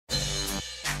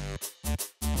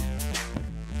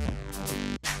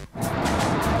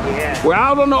We're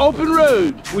out on the open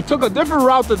road. We took a different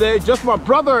route today, just my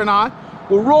brother and I.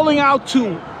 We're rolling out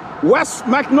to West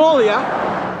Magnolia.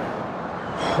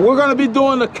 We're gonna be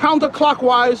doing the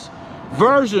counterclockwise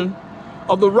version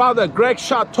of the route that Greg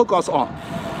Schott took us on.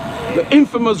 The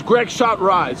infamous Greg Schott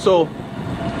ride. So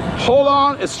hold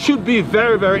on, it should be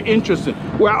very, very interesting.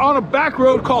 We're on a back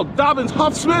road called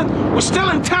Dobbins-Huffsmith. We're still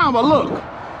in town, but look,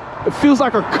 it feels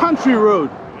like a country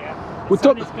road. Yeah, the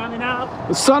sun is coming out.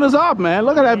 The sun is up, man.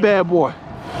 Look at that bad boy.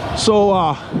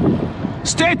 So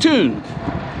stay tuned.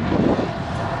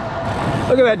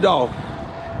 Look at that dog.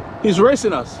 He's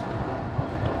racing us.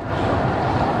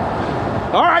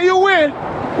 All right, you win.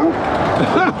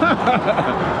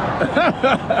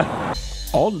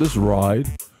 On this ride,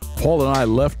 Paul and I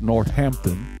left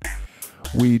Northampton.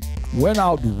 We went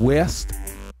out west.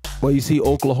 Well, you see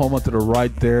Oklahoma to the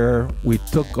right there. We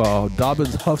took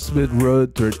Dobbins-Huffsmith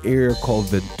Road to an area called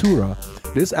Ventura.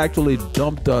 This actually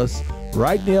dumped us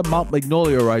right near Mount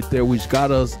Magnolia right there, which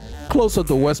got us closer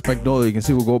to West Magnolia. You can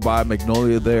see we go by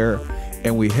Magnolia there,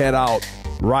 and we head out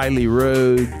Riley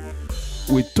Road.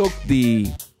 We took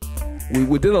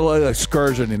we did a little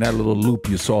excursion in that little loop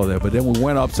you saw there, but then we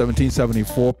went up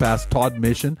 1774 past Todd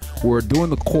Mission. We were doing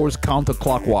the course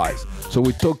counterclockwise. So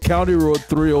we took County Road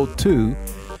 302,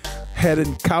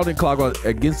 heading counterclockwise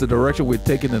against the direction we'd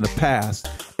taken in the past,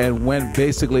 and went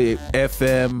basically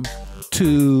FM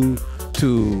 2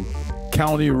 to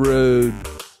County Road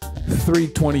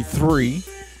 323.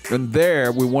 And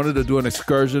there we wanted to do an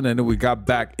excursion, and then we got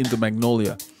back into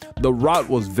Magnolia. The route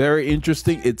was very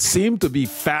interesting. It seemed to be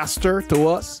faster to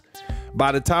us.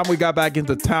 By the time we got back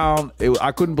into town,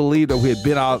 I couldn't believe that we had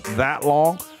been out that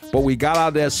long, but we got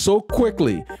out there so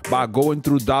quickly by going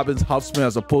through Dobbins-Huffsmith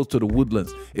as opposed to the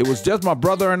woodlands. It was just my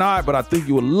brother and I, but I think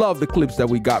you would love the clips that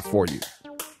we got for you.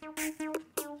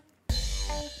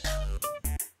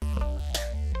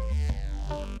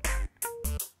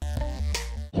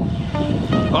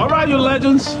 All right, you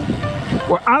legends.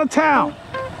 We're out of town.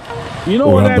 You know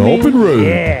what that means? Open road.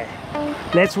 Yeah.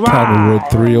 Let's ride. County Road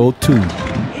 302.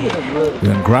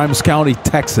 We're in Grimes County,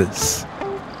 Texas.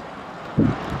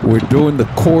 We're doing the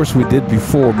course we did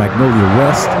before, Magnolia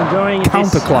West. Enjoying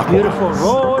counterclockwise. this beautiful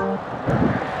road.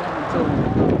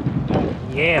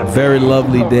 Yeah. Very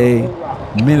lovely day.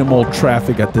 Minimal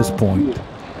traffic at this point.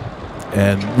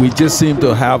 And we just seem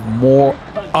to have more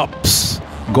ups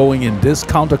going in this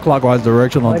counterclockwise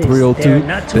direction on 302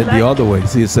 than the other way.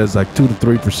 See, it says like 2 to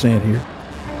 3% here.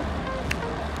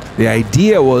 The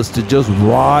idea was to just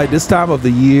ride. This time of the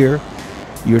year,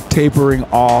 you're tapering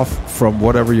off from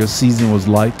whatever your season was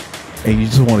like, and you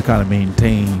just want to kind of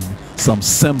maintain some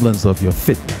semblance of your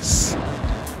fitness.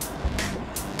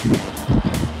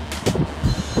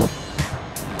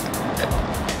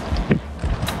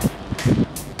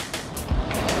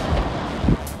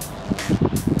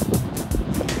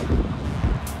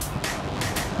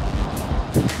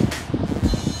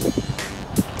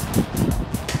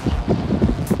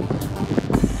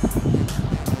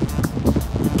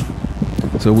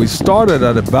 So we started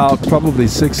at about probably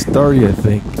 6:30, I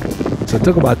think. So it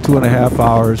took about 2.5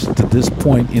 hours to this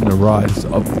point in the ride. It's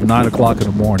up 9 o'clock in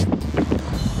the morning.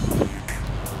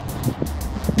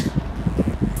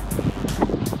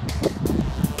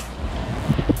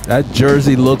 That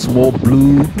jersey looks more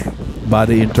blue by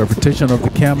the interpretation of the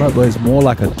camera, but it's more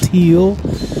like a teal,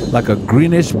 like a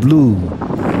greenish blue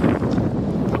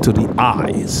to the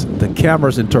eyes. The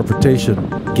camera's interpretation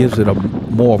gives it a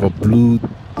more of a blue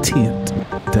tint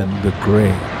than the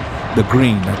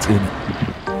green that's in it.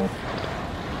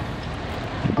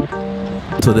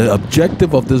 So the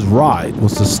objective of this ride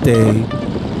was to stay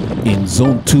in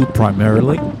Zone 2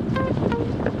 primarily.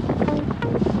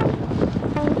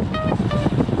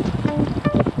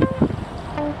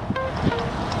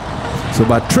 So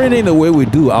by training the way we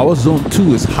do, our Zone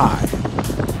 2 is high.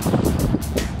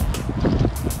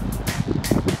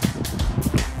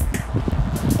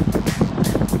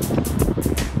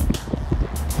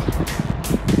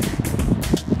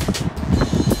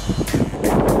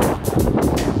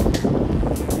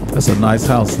 That's a nice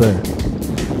house there.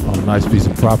 On a nice piece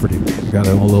of property. We got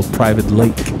a little private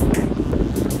lake.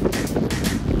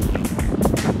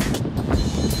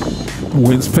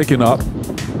 Wind's picking up.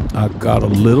 I got a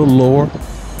little lower.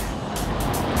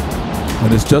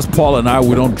 When it's just Paul and I,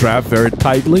 we don't drive very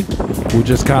tightly. We're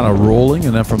just kind of rolling,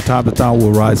 and then from time to time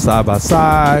we'll ride side by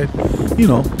side, you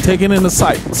know, taking in the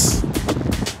sights.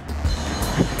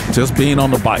 Just being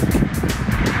on the bike.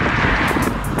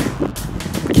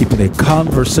 Keeping a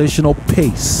conversational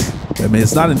pace. I mean,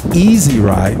 it's not an easy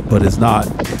ride, but it's not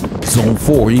Zone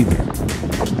 4 either.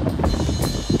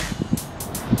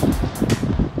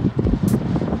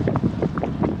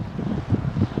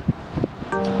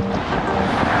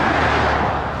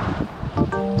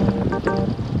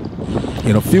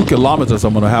 In a few kilometers,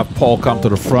 I'm going to have Paul come to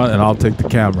the front and I'll take the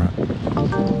camera.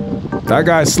 That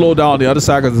guy slowed down on the other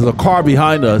side because there's a car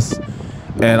behind us.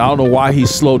 And I don't know why he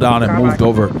slowed down and moved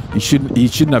over. He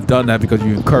shouldn't have done that because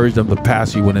you encourage them to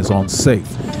pass you when it's unsafe.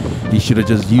 He should have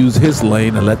just used his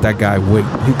lane and let that guy wait.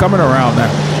 He's coming around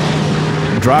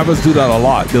now. Drivers do that a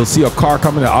lot. They'll see a car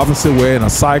coming the opposite way and a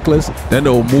cyclist, then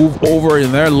they'll move over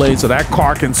in their lane so that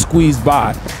car can squeeze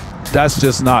by. That's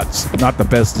just not the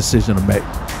best decision to make.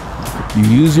 You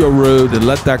use your road and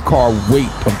let that car wait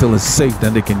until it's safe,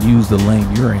 then they can use the lane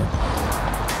you're in.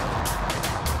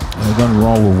 There's nothing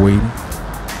wrong with waiting.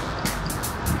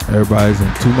 Everybody's in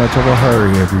too much of a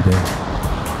hurry every day,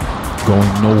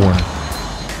 going nowhere.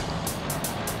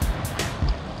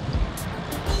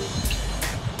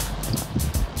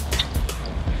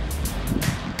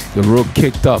 The road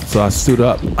kicked up, so I stood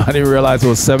up. I didn't realize it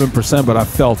was 7%, but I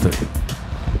felt it.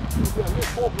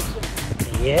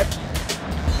 Yep.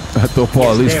 I thought,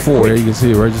 Paul, at least 4. There you can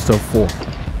see it, register 4. You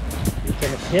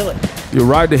can feel it. You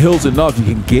ride the hills enough, you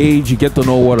can gauge, you get to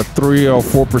know what a 3 or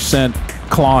 4%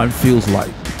 climb feels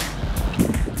like.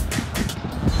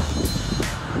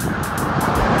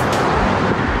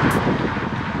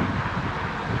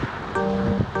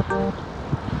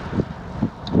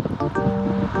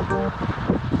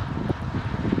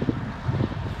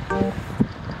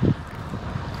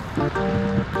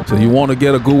 So you want to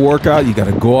get a good workout, you got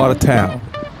to go out of town.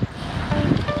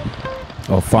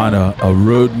 Or find a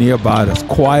road nearby that's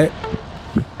quiet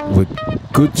with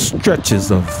good stretches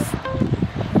of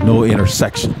no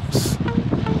intersections.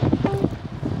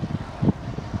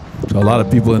 So a lot of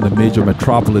people in the major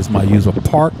metropolis might use a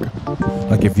park.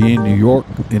 Like if you're in New York,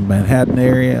 in Manhattan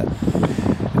area,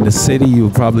 in the city, you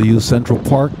would probably use Central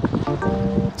Park.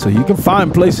 So you can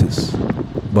find places.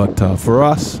 But for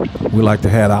us, we like to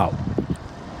head out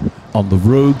on the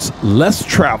roads less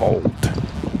traveled.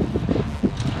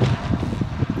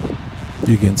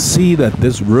 You can see that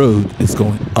this road is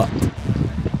going up. It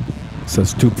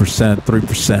says 2%,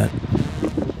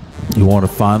 3%. You want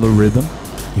to find the rhythm.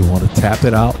 You want to tap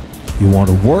it out. You want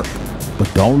to work, but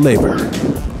don't labor.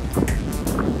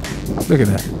 Look at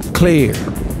that. Clear.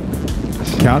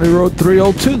 County Road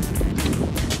 302.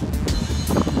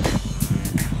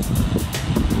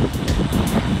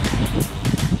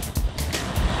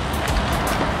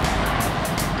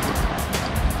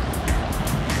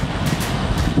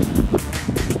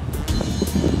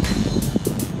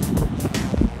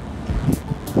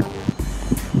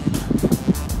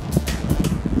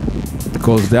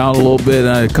 Goes down a little bit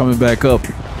and coming back up.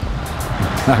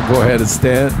 I go ahead and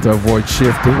stand to avoid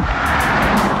shifting.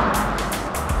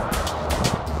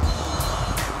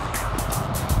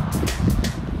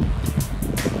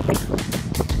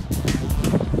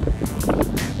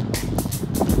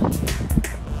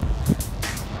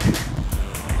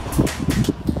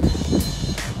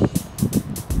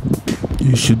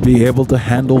 You should be able to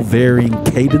handle varying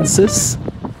cadences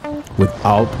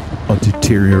without a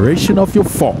deterioration of your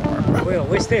form.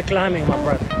 We're still climbing, my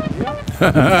brother.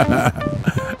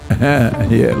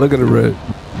 Yeah, look at the road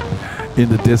in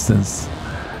the distance.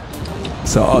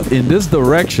 So in this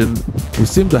direction, we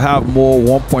seem to have more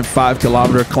 1.5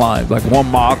 kilometer climbs, like 1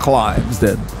 mile climbs,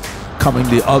 than coming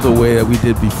the other way that we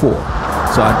did before.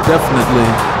 So I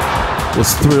definitely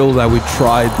was thrilled that we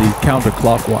tried the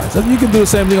counterclockwise. And you can do the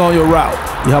same thing on your route.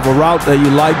 You have a route that you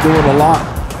like doing a lot.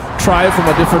 Try it from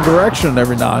a different direction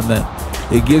every now and then.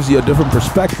 It gives you a different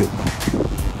perspective.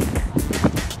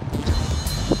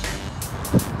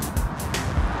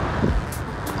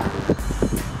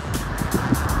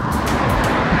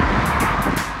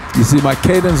 You see, my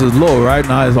cadence is low right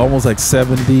now. It's almost like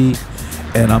 70,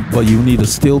 but you need to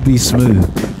still be smooth.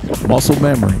 Muscle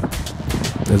memory.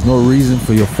 There's no reason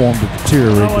for your form to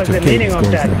deteriorate with your cadence goes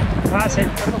down. Pass it.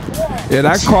 Yeah,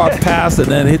 that car passed and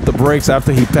then hit the brakes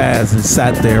after he passed and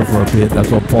sat there for a bit. That's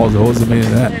what paused. What was the meaning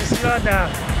of that? Slow down.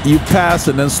 You passed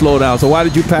and then slow down. So why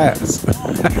did you pass?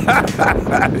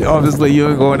 Obviously, you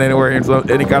ain't going anywhere in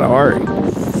any kind of hurry.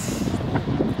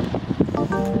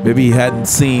 Maybe he hadn't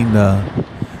seen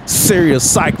serious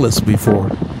cyclists before,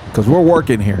 because we're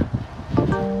working here.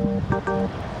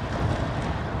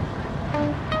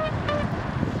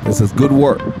 This is good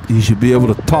work. You should be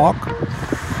able to talk.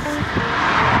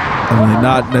 I mean,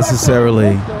 not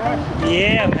necessarily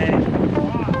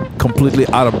completely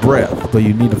out of breath, but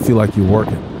you need to feel like you're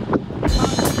working.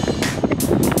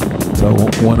 So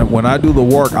when I do the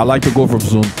work, I like to go from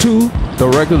zone 2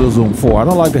 directly to zone 4. I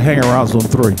don't like to hang around zone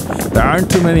 3. There aren't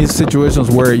too many situations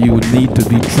where you would need to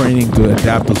be training to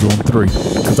adapt to zone 3.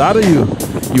 Because either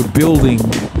you're building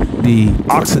the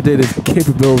oxidative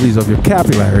capabilities of your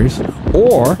capillaries,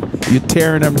 or you're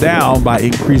tearing them down by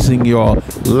increasing your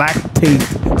lactate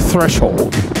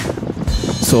threshold.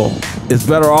 So it's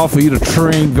better off for you to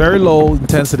train very low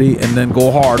intensity and then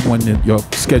go hard when your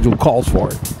schedule calls for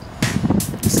it,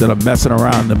 instead of messing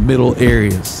around in the middle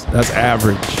areas. That's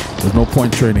average. There's no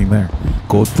point training there.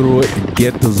 Go through it and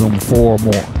get to zone 4 or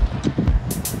more.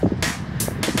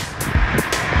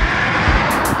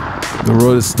 The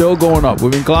road is still going up.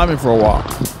 We've been climbing for a while.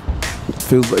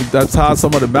 Feels like that's how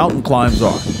some of the mountain climbs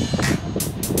are.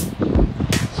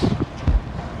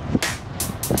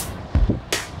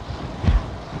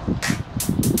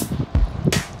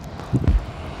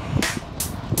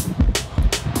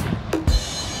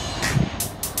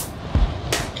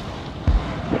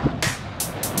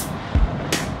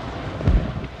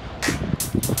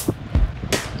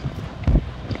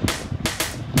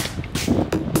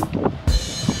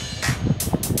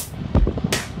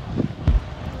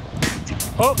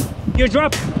 Oh, you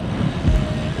dropped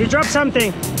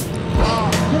something.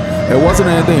 It wasn't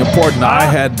anything important. I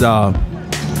had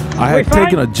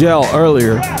taken a gel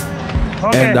earlier,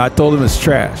 and I told him it's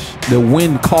trash. The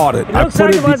wind caught it. I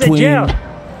put it between.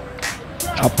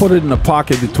 I put it in the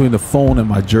pocket between the phone and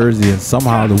my jersey, and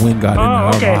somehow the wind got in there.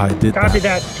 I don't know how I did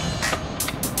that.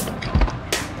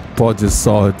 Paul just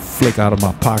saw it flick out of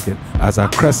my pocket. As I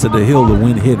crested the hill, the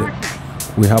wind hit it.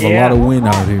 We have a lot of wind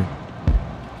out here.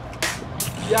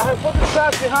 Yeah, I put the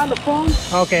sack behind the phone.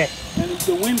 Okay. And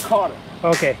the wind caught it.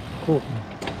 Okay, cool.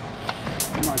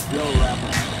 My gel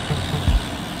wrapper.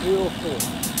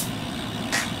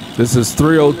 304. This is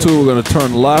 302. We're going to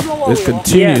turn left. It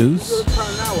continues. We're gonna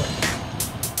turn that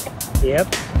way. Yep.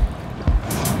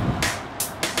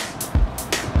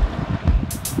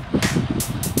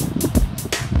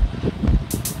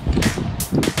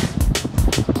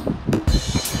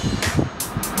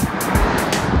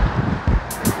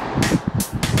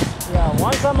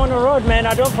 Once I'm on the road, man,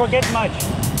 I don't forget much.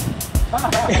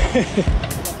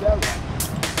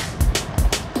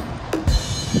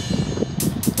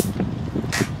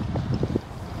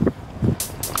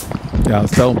 Yeah, I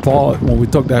was telling Paul when we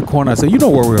took that corner, I said, you know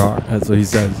where we are. And so he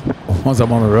says, once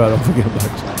I'm on the road, I don't forget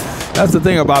much. That's the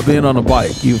thing about being on a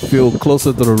bike. You feel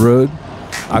closer to the road.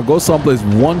 I go someplace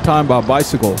one time by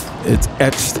bicycle, it's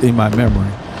etched in my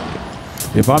memory.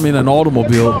 If I'm in an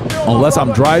automobile, unless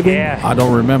I'm driving, I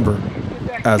don't remember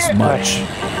as much.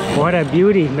 What a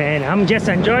beauty, man. I'm just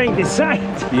enjoying the sight.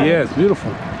 Yeah, it's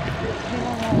beautiful.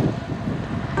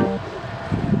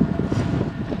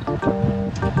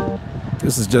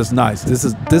 This is just nice. This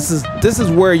is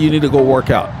where you need to go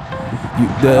work out.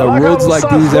 The roads like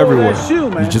these everywhere. You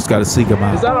just got to seek them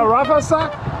out. Is that a Rafa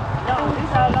sock? No,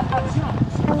 these are La Passion.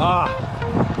 Ah,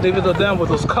 leave it to them with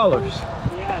those colors.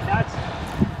 Yeah, that's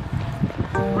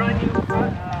brand new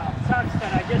socks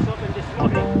that I just opened this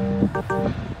morning.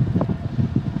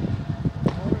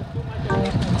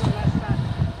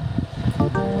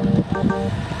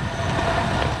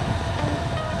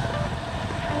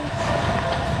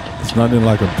 It's nothing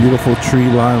like a beautiful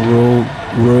tree-lined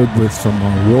road with some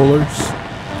rollers.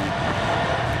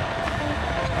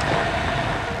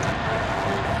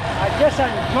 I just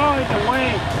enjoy the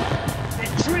way the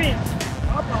trees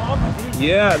up over these.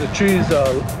 Yeah, the trees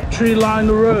tree-line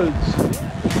the roads.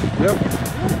 Yep.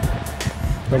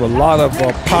 We have a lot of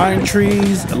pine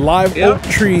trees, live oak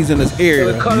trees in this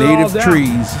area, native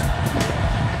trees.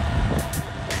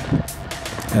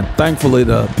 And thankfully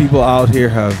the people out here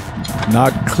have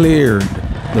not cleared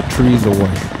the trees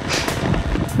away.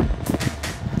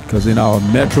 Because in our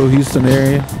metro Houston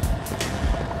area,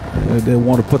 they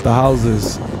want to put the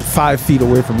houses 5 feet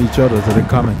away from each other, so they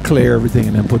come and clear everything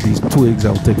and then put these twigs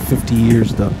that will take 50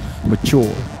 years to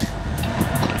mature.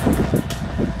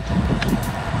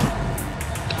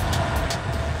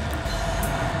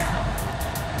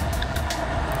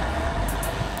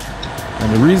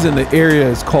 And the reason the area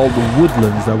is called the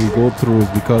woodlands that we go through is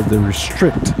because they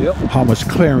restrict how much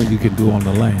clearing you can do on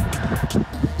the land.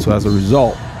 So as a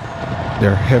result,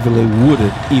 they're heavily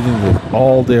wooded even with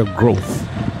all their growth.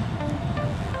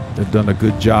 They've done a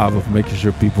good job of making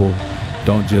sure people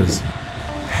don't just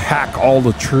hack all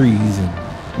the trees and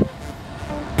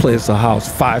place a house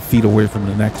 5 feet away from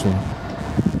the next one.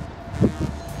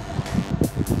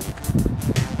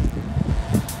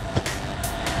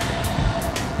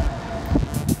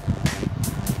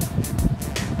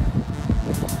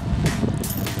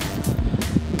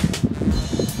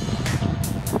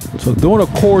 So doing a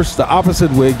course the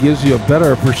opposite way gives you a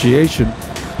better appreciation.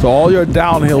 So all your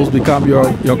downhills become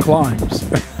your climbs.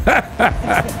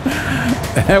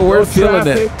 And we're feeling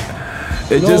it.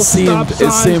 It just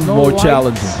seemed more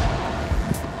challenging.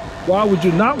 Why would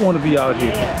you not want to be out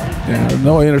here? Yeah,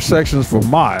 no intersections for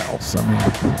miles. I mean, I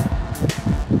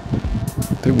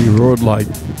think we rode like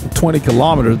 20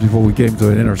 kilometers before we came to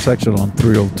an intersection on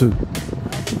 302.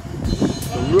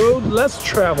 The road less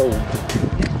traveled.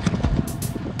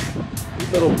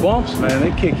 These little bumps, man,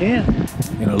 they kick in.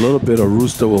 And a little bit of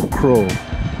rooster will crow.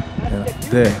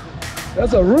 There.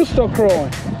 That's a rooster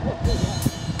crowing.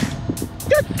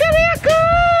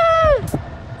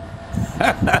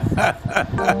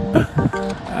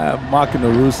 I'm mocking the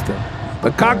rooster. The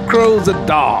cock crows at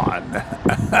dawn.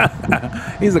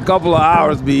 He's a couple of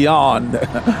hours beyond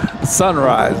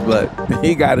sunrise, but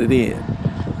he got it in.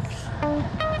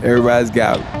 Everybody's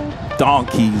got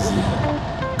donkeys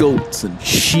and goats and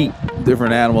sheep,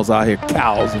 different animals out here,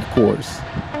 cows, of course.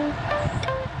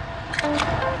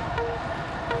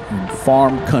 In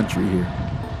farm country here.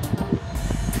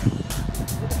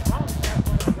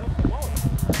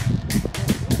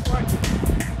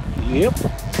 Yep.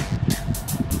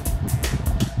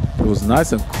 It was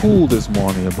nice and cool this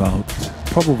morning, about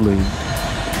probably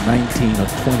 19 or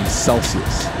 20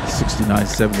 Celsius, 69,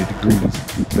 70 degrees.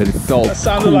 But it felt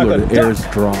cooler, like the air's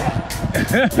dry.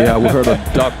 Yeah, we heard a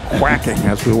duck quacking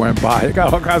as we went by. They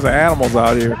got all kinds of animals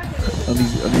out here on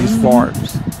these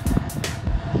farms.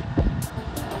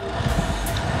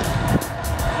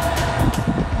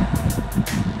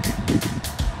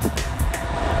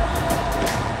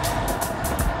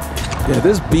 Yeah,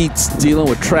 this beats dealing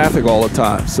with traffic all the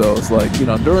time. So it's like, you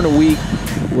know, during the week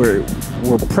we're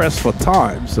pressed for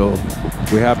time, so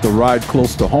we have to ride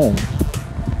close to home.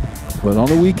 But on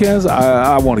the weekends,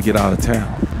 I want to get out of town.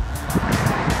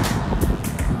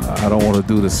 I don't want to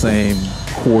do the same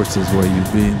courses where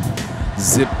you've been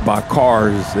zipped by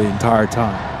cars the entire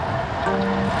time.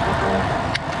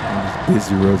 These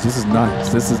busy roads. This is nice.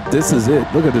 This is it.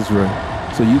 Look at this road.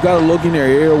 So you got to look in your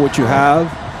area what you have,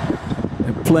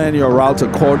 plan your routes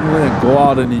accordingly, and go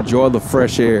out and enjoy the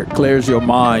fresh air. It clears your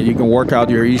mind. You can work out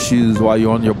your issues while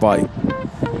you're on your bike.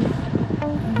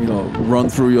 You know, run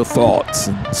through your thoughts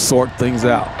and sort things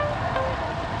out.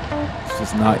 It's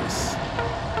just nice.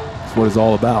 That's what it's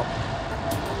all about.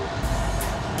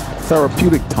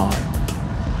 Therapeutic time.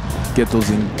 Get those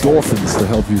endorphins to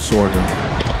help you sort out.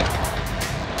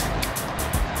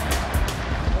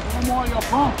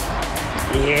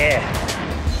 Yeah.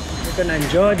 We're gonna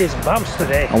enjoy these bumps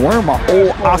today. I'm wearing my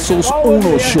old Asos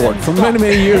Uno short from many,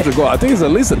 many years ago. I think it's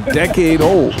at least a decade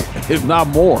old, if not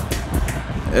more.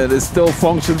 And it still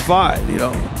functions fine, you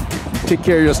know. Take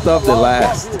care of your stuff, they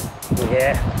last.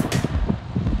 Yeah.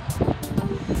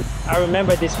 I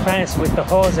remember these pants with the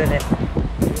holes in it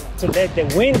to let the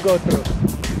wind go through.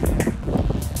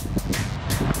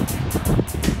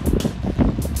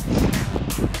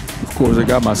 Of course, I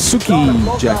got my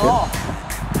Souke jacket.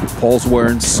 Paul's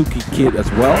wearing Souke kit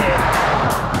as well.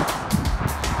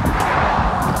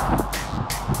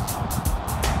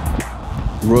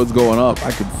 The road's going up.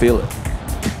 I can feel it.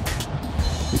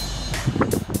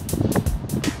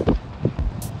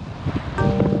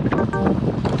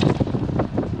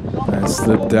 I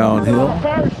slip downhill.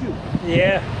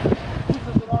 Yeah.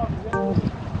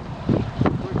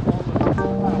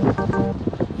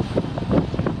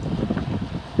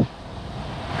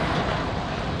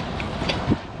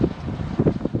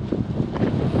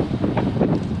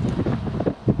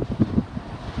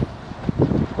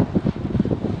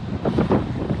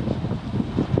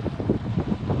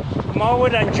 I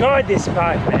would enjoy this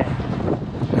part, man.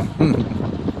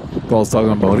 Paul's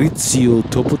talking about Maurizio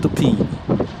Topotopini.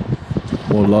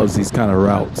 Mo loves these kind of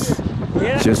routes.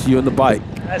 Yeah. Just you and the bike.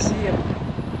 I see him.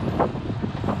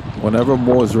 Whenever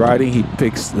Mo is riding, he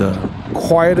picks the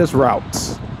quietest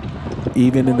routes.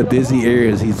 Even in the busy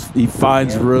areas, he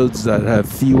finds roads that have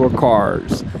fewer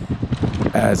cars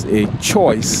as a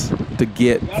choice to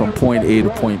get from point A to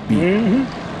point B. Mm-hmm.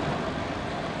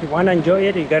 If you want to enjoy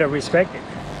it, you got to respect it.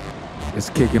 It's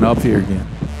kicking up here again.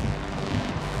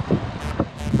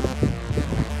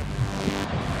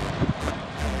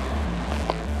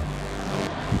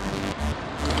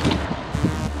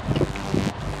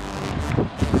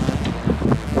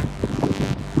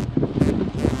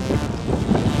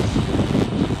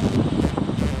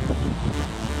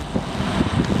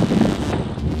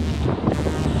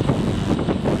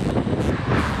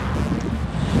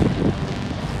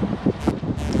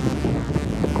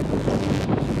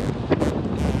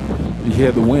 You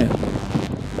hear the wind.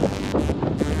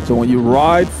 So when you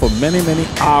ride for many, many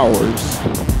hours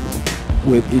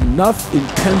with enough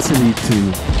intensity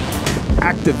to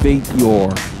activate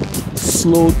your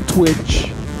slow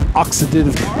twitch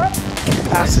oxidative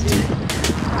capacity,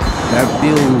 That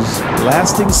builds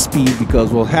lasting speed,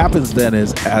 because what happens then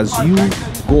is as you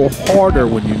go harder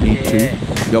when you need to,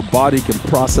 your body can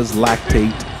process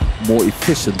lactate more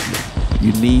efficiently.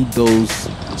 You need those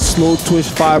slow twitch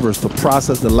fibers to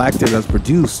process the lactate that's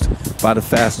produced by the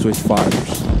fast twitch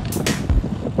fibers.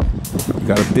 You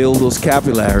got to build those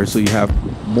capillaries so you have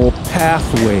more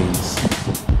pathways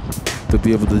to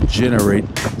be able to generate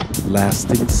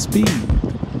lasting speed.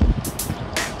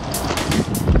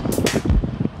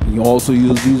 You also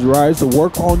use these rides to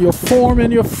work on your form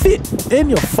and your fit and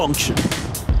your function.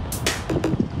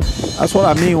 That's what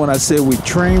I mean when I say we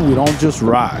train, we don't just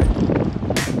ride.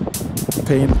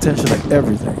 Paying attention to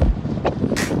everything.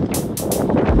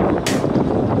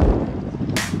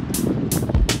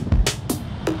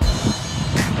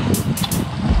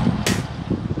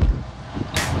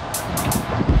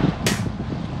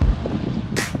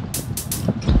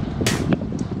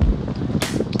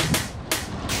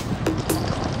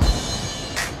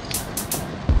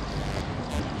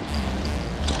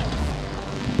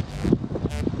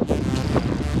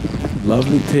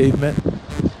 Lovely pavement,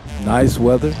 nice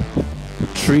weather,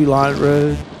 tree-lined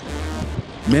road,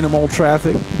 minimal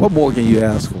traffic. What more can you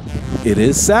ask for? It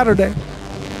is Saturday.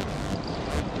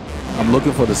 I'm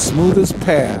looking for the smoothest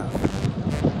path.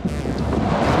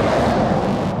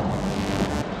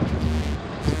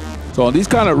 So on these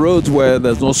kind of roads where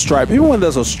there's no stripe, even when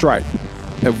there's a stripe,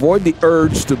 avoid the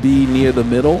urge to be near the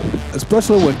middle,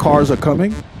 especially when cars are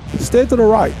coming. Stay to the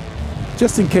right,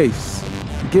 just in case.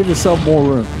 Give yourself more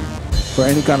room for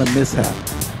any kind of mishap.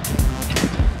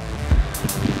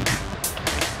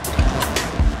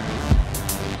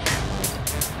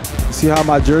 See how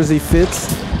my jersey fits?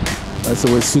 That's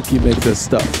the way Souke makes their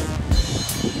stuff.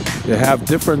 They have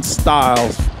different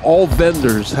styles. All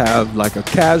vendors have like a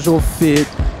casual fit,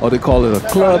 or they call it a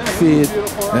club fit,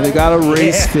 and they got a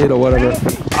race fit or whatever.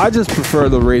 I just prefer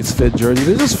the race fit jersey.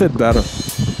 They just fit better.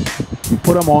 You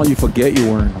put them on, you forget you're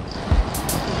wearing them.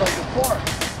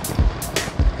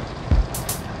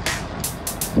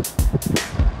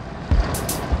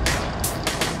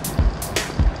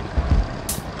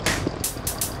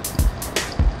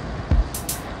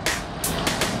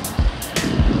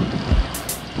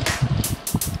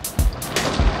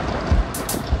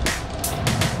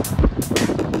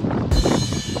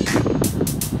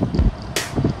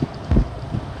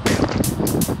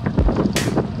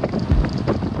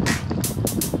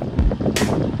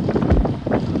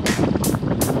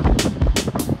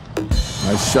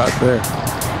 Shot there.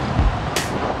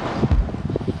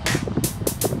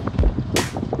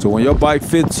 So when your bike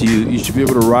fits you, you should be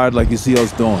able to ride like you see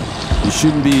us doing. You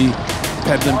shouldn't be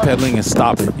pedaling and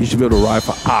stopping. You should be able to ride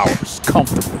for hours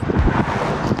comfortably.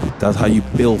 That's how you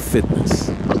build fitness.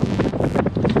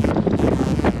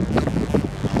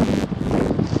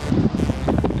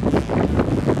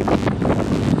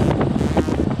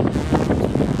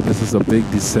 This is a big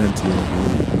descent here.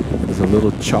 It's a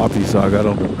little choppy, so I got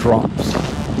on the drops.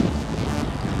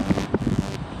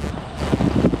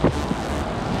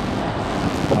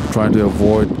 Trying to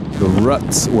avoid the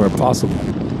ruts where possible.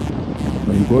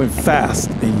 When you're going fast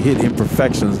and you hit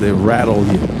imperfections, they rattle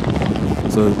you.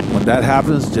 So when that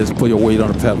happens, just put your weight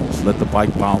on the pedals. Let the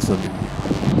bike bounce on you.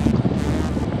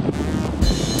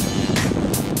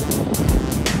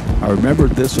 I remember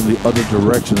this from the other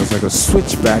direction. It's like a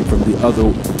switchback from the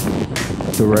other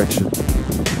direction.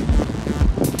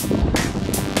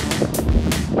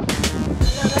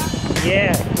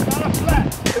 Yeah. It's not a flat,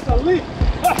 it's a leap.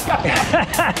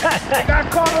 I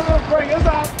got caught on the brake, it's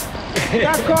out.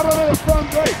 Got caught on the front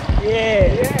brake. Yeah.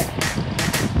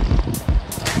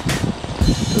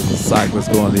 There's a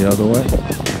cyclist going the other way.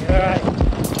 All right.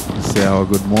 Say our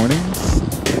good mornings.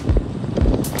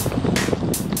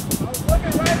 I was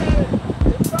looking right at it.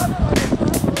 It sounded like it's not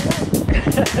the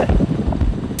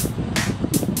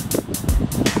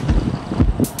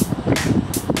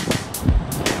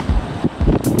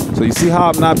road. So you see how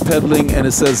I'm not pedaling and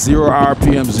it says 0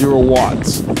 RPM, 0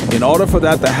 watts. In order for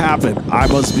that to happen, I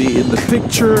must be in the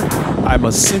picture. I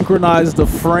must synchronize the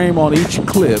frame on each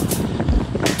clip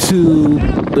to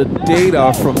the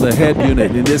data from the head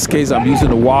unit. In this case, I'm using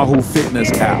the Wahoo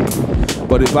Fitness app.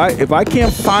 But if I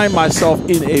can't find myself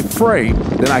in a frame,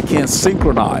 then I can't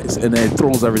synchronize, and then it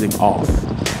throws everything off.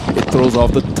 It throws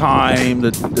off the time,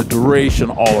 the duration,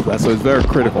 all of that. So it's very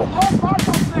critical.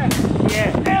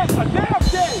 Yeah.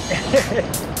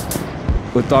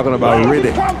 We're talking about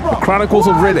Riddick. The Chronicles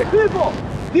of Riddick. People,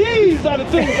 these are the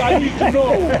things I need to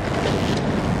know.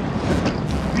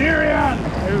 Miriam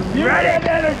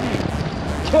energy.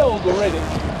 Killed the Riddick.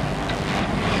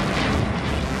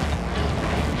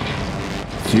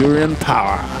 Fury and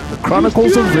Power. The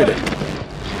Chronicles of Riddick.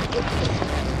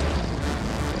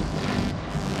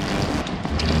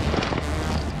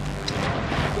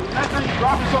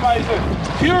 dropping somebody says,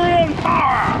 Tyrion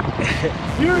power!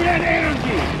 Tyrion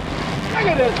energy! Look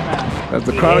at this, man. That's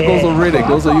the Chronicles of Riddick.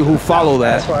 Those of you who follow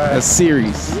that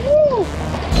series. Woo.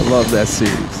 I love that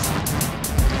series.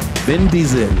 Vin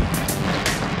Diesel.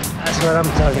 That's what I'm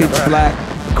talking Pitch about.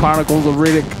 Black, Chronicles of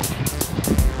Riddick.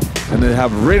 And then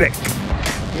have Riddick.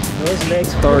 Those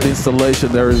legs. Third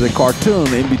installation, there is a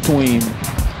cartoon in between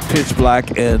Pitch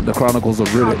Black and the Chronicles of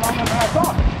Riddick.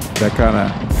 That kind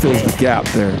of fills the gap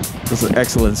there. It's an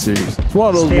excellent series. It's one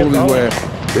of those movies where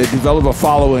they develop a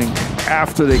following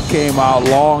after they came out,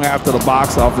 long after the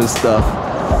box office stuff.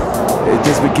 It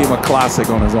just became a classic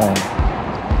on its own.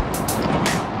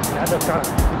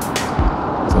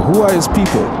 So who are his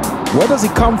people? Where does he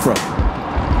come from?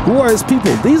 Who are his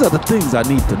people? These are the things I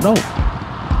need to know.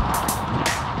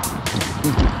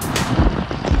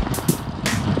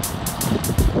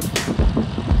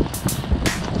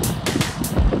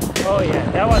 Oh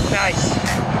yeah, that was nice.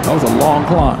 That was a long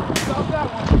climb.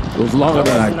 It was longer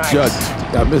than I judged.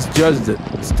 I misjudged it.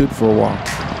 It stood for a while.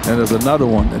 And there's another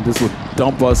one, and this would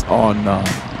dump us on,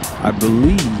 I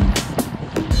believe,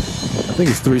 I think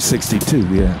it's 362,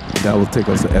 yeah. That will take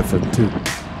us to FM2.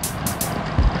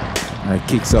 And it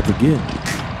kicks up again.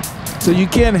 So you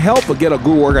can't help but get a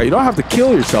good workout. You don't have to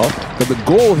kill yourself, but the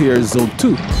goal here is zone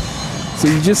 2. So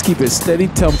you just keep a steady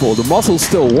tempo. The muscles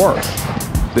still work.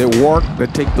 They work, they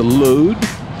take the load,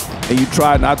 and you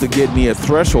try not to get near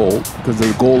threshold because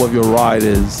the goal of your ride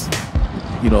is,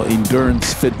 you know,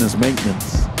 endurance, fitness,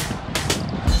 maintenance.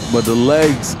 But the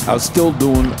legs are still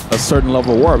doing a certain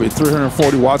level of work. I mean,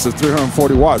 340 watts is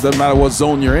 340 watts. Doesn't matter what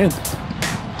zone you're in.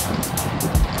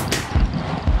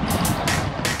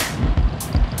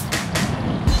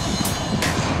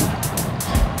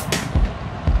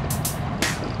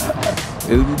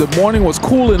 The morning was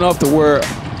cool enough to where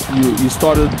you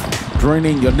started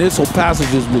draining, your nasal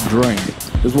passages would drain.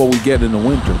 This is what we get in the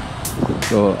winter.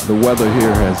 So the weather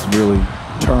here has really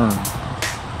turned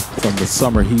from the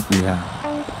summer heat we have.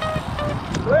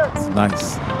 It's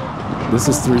nice. This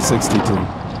is 362.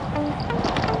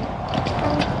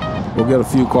 We'll get a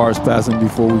few cars passing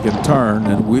before we can turn,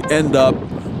 and we end up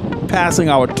passing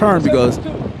our turn because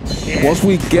once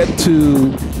we get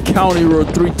to County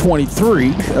Road 323,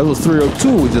 that was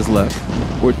 302 we just left.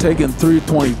 We're taking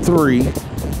 323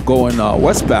 going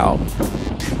westbound.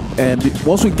 And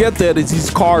once we get there, these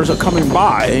cars are coming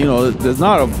by. You know, there's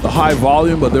not a high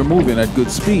volume, but they're moving at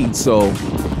good speed. So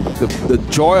the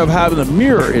joy of having a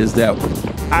mirror is that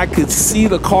I could see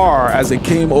the car as it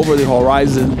came over the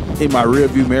horizon in my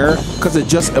rearview mirror because it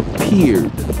just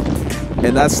appeared.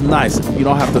 And that's nice. You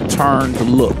don't have to turn to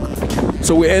look.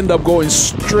 So we end up going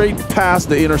straight past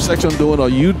the intersection, doing a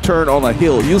U-turn on a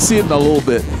hill. You'll see it in a little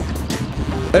bit.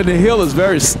 And the hill is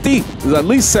very steep. It's at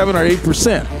least 7 or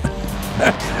 8%.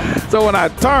 So when I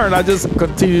turn, I just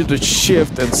continue to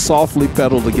shift and softly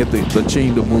pedal to get the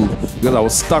chain to move because I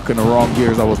was stuck in the wrong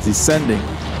gears. I was descending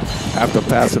after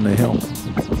passing the hill.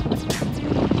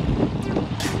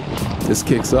 This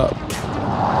kicks up.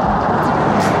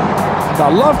 I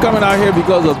love coming out here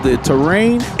because of the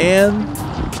terrain and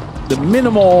the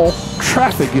minimal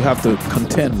traffic you have to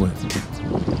contend with.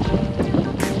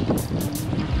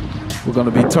 We're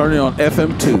going to be turning on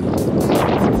FM2.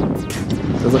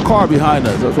 There's a car behind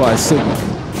us, that's why I signal.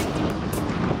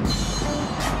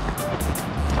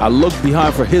 I look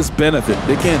behind for his benefit.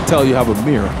 They can't tell you have a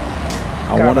mirror.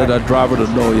 I wanted that driver to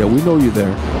know, yeah, we know you're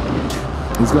there.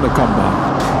 He's going to come by.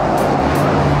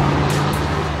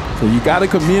 So you got to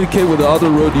communicate with the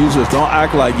other road users. Don't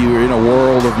act like you're in a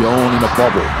world of your own in a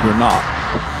bubble. You're not.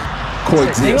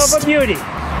 Coexist.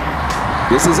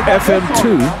 This is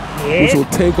FM2, which will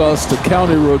take us to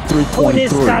County Road 323. Who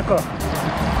needs taco?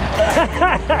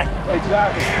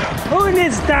 Exactly. Who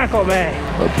needs taco, man?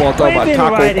 Paul talking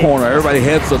about Taco Corner. Everybody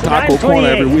heads to Taco Corner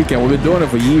every weekend. We've been doing it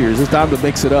for years. It's time to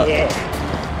mix it up. Yeah.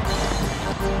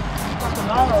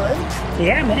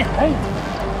 Yeah, man. Hey.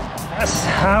 That's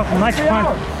how much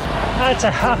fun. That's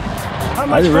how much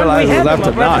I didn't realize it was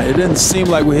after 9. It didn't seem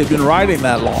like we had been riding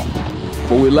that long.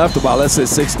 But we left about, let's say,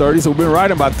 6:30. So we've been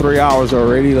riding about 3 hours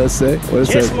already, let's say. What it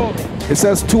says? It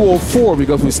says 2:04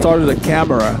 because we started the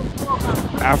camera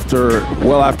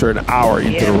well after an hour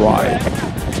into the ride.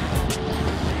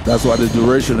 That's why the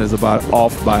duration is about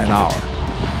off by an hour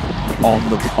on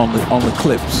the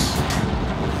clips.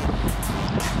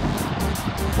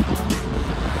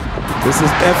 This is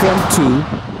FM2.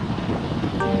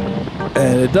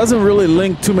 And it doesn't really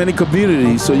link too many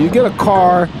communities, so you get a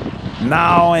car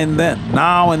now and then,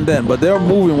 but they're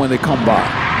moving when they come by.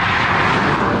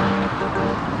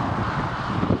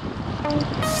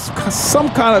 Some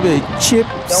kind of a chip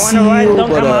seal, don't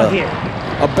come out here.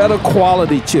 a better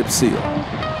quality chip seal.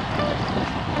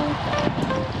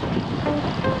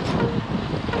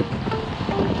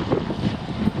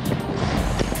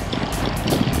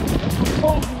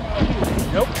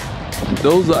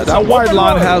 Those that white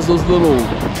line has those little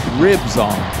ribs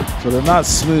on, so they're not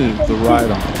smooth to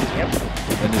ride on.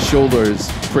 And the shoulder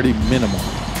is pretty minimal.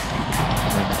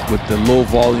 And with the low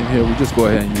volume here, we just go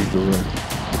ahead and use the rib.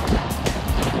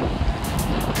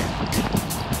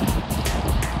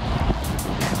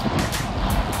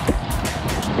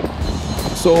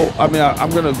 So I mean,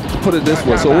 I'm gonna put it this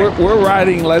way. So we're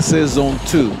riding, let's say, zone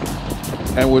 2,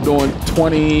 and we're doing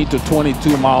 20 to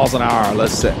 22 miles an hour,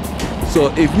 let's say.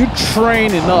 So if you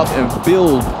train enough and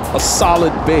build a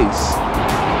solid base,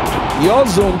 your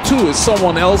zone 2 is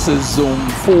someone else's zone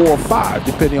 4 or 5,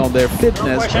 depending on their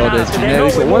fitness or their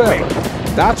genetics or whatever.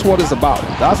 That's what it's about.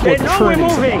 That's what training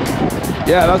is about.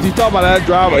 Yeah, that's, you talk about that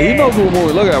driver. He knows we're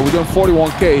moving. Look at that. We're doing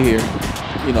 41K here.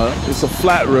 You know, it's a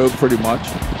flat road pretty much.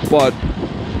 But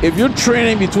if you're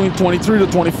training between 23 to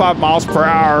 25 miles per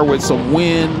hour with some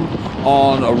wind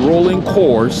on a rolling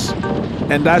course,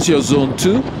 and that's your zone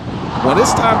 2, when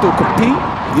it's time to compete,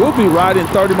 you'll be riding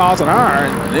 30 miles an hour,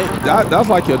 and that's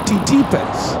like your TT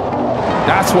pace.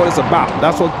 That's what it's about.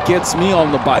 That's what gets me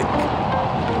on the bike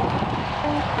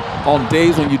on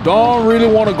days when you don't really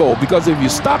want to go, because if you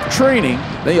stop training,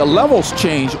 then your levels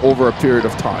change over a period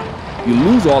of time. You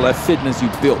lose all that fitness you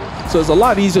built. So it's a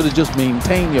lot easier to just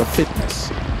maintain your fitness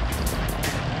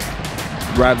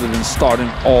rather than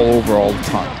starting all over all the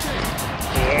time.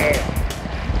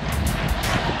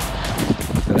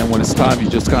 And then when it's time, you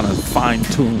just kind of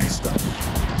fine-tune stuff.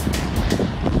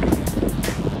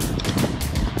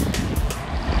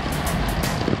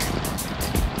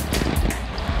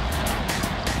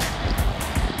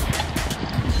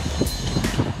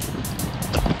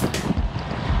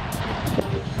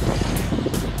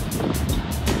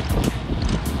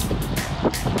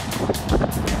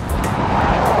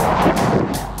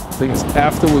 I think it's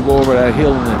after we go over that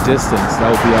hill in the distance, that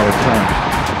will be our turn.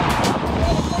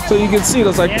 So you can see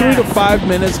there's like 3 to 5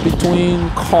 minutes between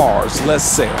cars, let's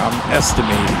say, I'm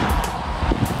estimating.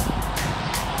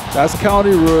 That's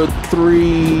County Road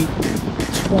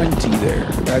 320 there.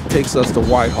 That takes us to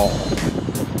Whitehall.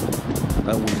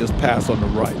 That we just passed on the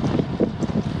right.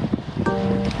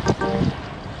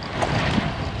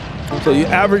 So you're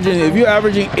averaging, if you're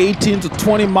averaging 18 to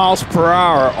 20 miles per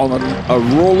hour on a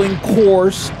rolling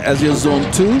course as your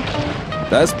zone 2,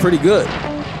 that's pretty good.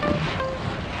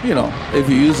 You know, if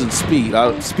you're using speed.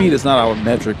 Speed is not our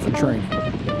metric for training,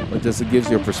 but just it gives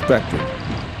you a perspective.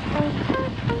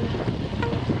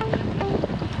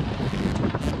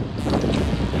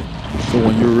 So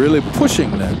when you're really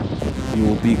pushing that, you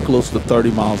will be close to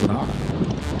 30 miles an hour.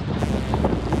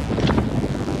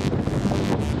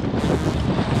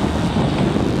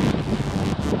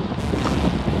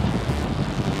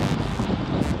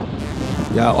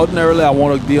 Yeah, ordinarily I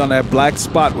want to be on that black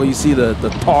spot where you see the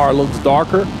tar looks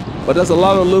darker, but there's a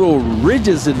lot of little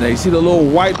ridges in there. You see the little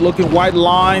white-looking white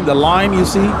line, the line you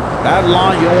see? That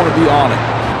line, you don't want to be on it.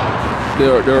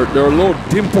 There are little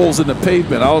dimples in the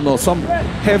pavement. I don't know, some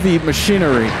heavy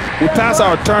machinery. We pass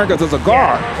our turn because there's a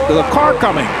car. There's a car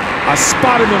coming. I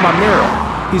spot him in my mirror.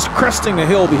 He's cresting the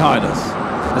hill behind us.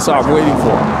 And so I'm waiting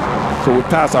for him. So we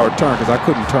pass our turn because I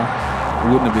couldn't turn. It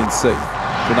wouldn't have been safe.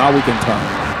 So now we can turn.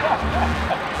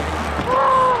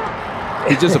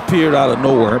 He just appeared out of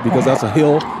nowhere because that's a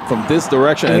hill from this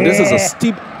direction, and this is a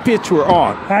steep pitch we're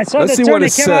on. Let's see what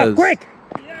it says. Quick.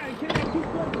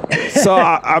 So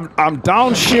I'm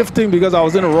downshifting because I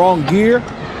was in the wrong gear.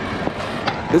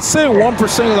 It's saying 1%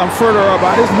 because I'm further up,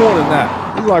 but it's more than that.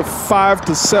 It's like 5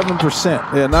 to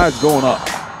 7%. Yeah, now it's going up.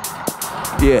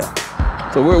 Yeah.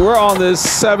 So we're on this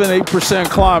 7-8%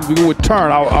 climb. We would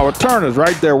turn. Our turn is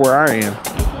right there where I am.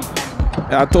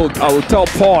 And I would tell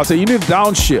Paul, I said, you need to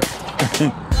downshift.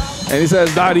 And he said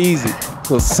it's not easy.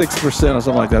 So 6% or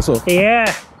something like that. So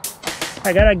yeah,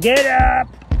 I gotta get up.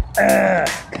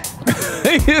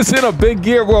 He's in a big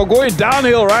gear. Well, going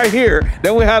downhill right here.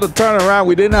 Then we had to turn around.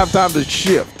 We didn't have time to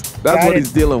shift. That's what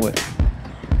he's dealing with.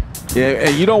 Yeah,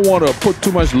 and you don't want to put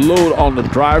too much load on the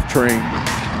drivetrain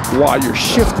while you're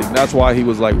shifting. That's why he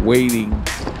was like waiting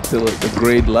till the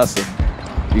grade lesson.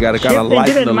 You got to kind of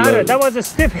lighten the load. That was a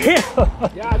stiff hill.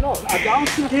 Yeah, I know. I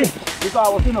downshifted because I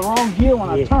was in the wrong gear when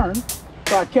I turned.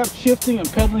 So I kept shifting and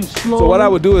pedaling slowly. So what I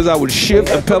would do is I would shift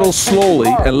and pedal slowly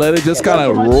and let it just kind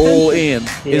of roll in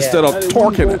instead of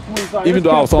torquing it, even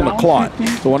though I was on the climb.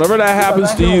 So whenever that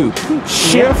happens to you,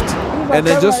 shift and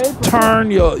then just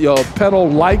turn your pedal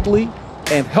lightly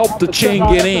and help the chain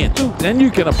get in. Then you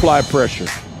can apply pressure.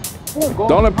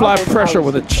 Don't apply pressure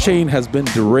when the chain has been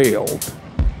derailed.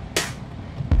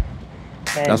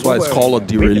 That's why it's called a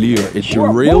derailleur. It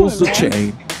derails the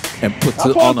chain and puts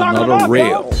it on another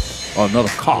rail or another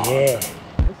car. Yeah.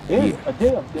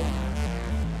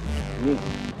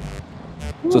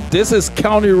 So this is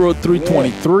County Road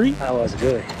 323, That was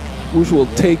good. which will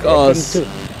take us I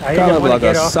kind didn't of wanna like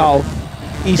get a off.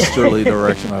 southeasterly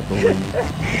direction, I believe.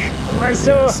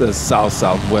 So, It says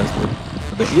south-southwest,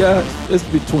 but yeah, it's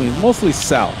between, mostly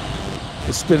south.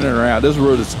 It's spinning around. This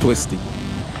road is twisty.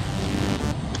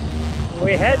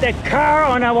 we had the car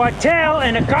on our tail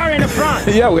and a car in the front.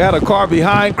 Yeah, we had a car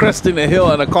behind cresting the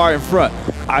hill and a car in front.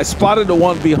 I spotted the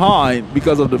one behind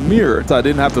because of the mirror, so I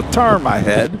didn't have to turn my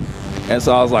head. And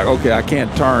so I was like, okay, I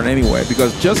can't turn anyway,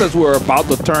 because just as we were about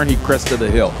to turn, he crested the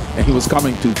hill and he was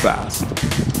coming too fast.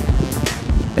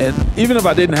 And even if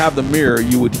I didn't have the mirror,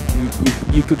 you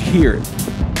could hear it.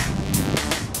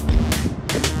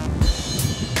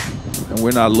 And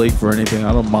we're not late for anything.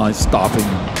 I don't mind stopping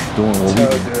and doing what we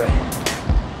do. Good.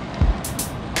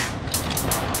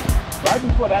 Right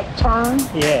before that turn,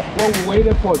 Yeah. where we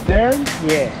waited for Darren,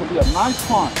 Yeah. it'll be a nice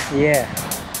turn. Yeah.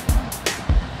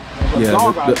 There's a Yeah,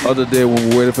 dog out the other day when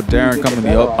we waited for Darren coming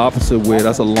the opposite way,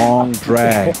 that's a long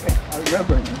drag. there. I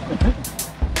remember.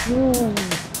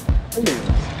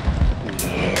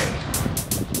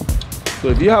 So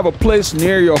if you have a place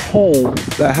near your home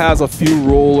that has a few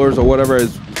rollers or whatever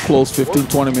is close 15,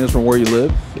 20 minutes from where you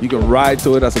live, you can ride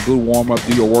to it. That's a good warm-up,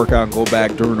 do your workout, and go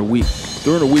back during the week.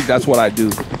 During the week, that's what I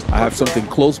do. I have something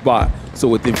close by. So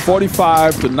within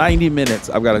 45 to 90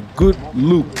 minutes, I've got a good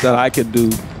loop that I can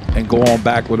do and go on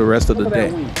back with the rest of the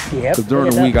day. Yep. Because during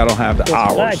the week, I don't have the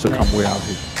hours to come way out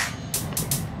here.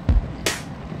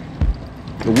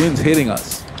 The wind's hitting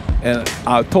us. And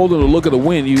I told them to look at the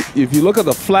wind. If you look at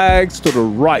the flags to the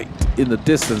right in the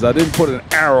distance, I didn't put an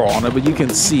arrow on it, but you can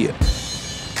see it.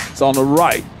 It's on the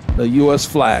right, the U.S.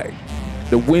 flag.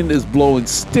 The wind is blowing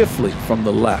stiffly from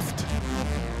the left.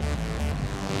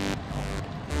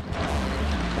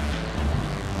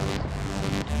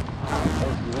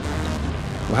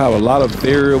 We'll have a lot of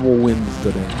variable winds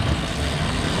today.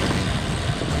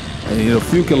 And in a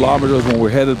few kilometers when we're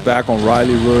headed back on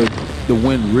Riley Road, the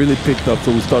wind really picked up,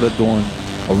 so we started doing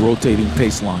a rotating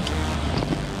pace line.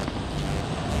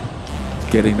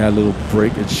 Getting that little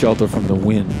break and shelter from the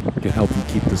wind can help you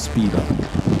keep the speed up.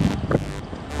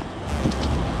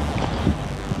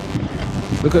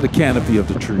 Look at the canopy of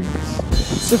the trees.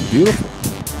 It's just beautiful.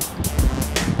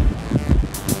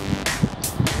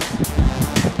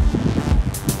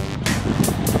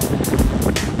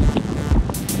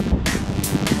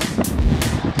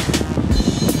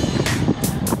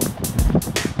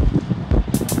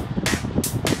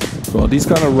 So on these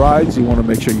kind of rides, you want to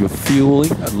make sure you're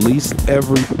fueling at least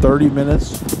every 30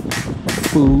 minutes,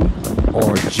 food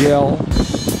or gel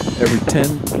every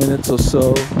 10 minutes or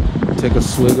so. Take a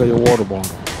swig of your water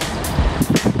bottle.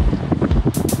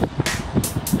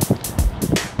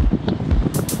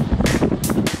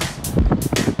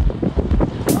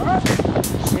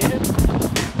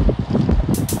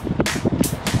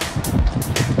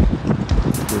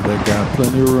 Give that guy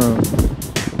plenty of room.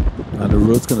 And the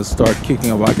road's gonna start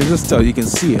kicking up. I can just tell, you can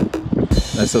see it.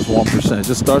 That says 1%. It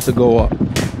just starts to go up.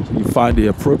 So you find the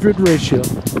appropriate ratio.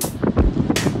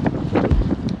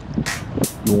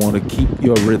 You want to keep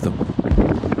your rhythm.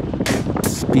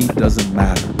 Speed doesn't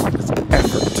matter. It's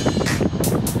effort.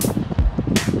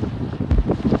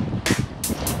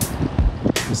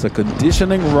 It's a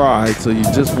conditioning ride, so you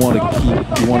just want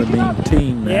to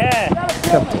maintain that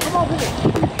tempo.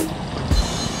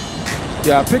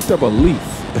 Yeah, I picked up a leaf.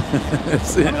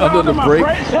 It's under the brake.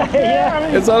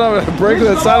 It's under the brake.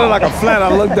 It sounded like a flat.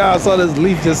 I looked down, I saw this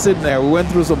leaf just sitting there. We went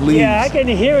through some leaves. Yeah, I can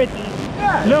hear it.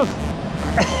 Look.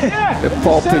 And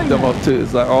Paul picked them up too.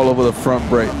 It's like all over the front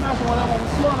brake.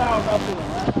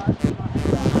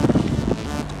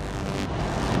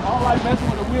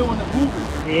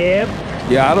 Yep.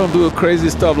 Yeah, I don't do crazy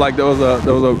stuff like there was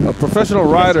a professional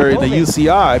rider in the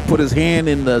UCI put his hand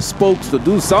in the spokes to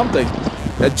do something.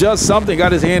 Adjust something,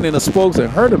 got his hand in the spokes and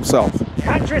hurt himself.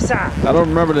 Countryside. I don't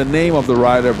remember the name of the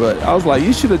rider, but I was like,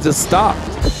 you should have just stopped.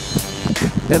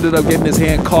 Ended up getting his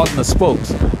hand caught in the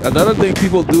spokes. Another thing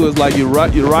people do is like you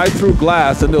ride through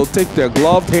glass and they'll take their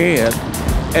gloved hand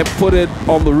and put it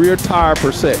on the rear tire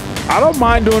per se. I don't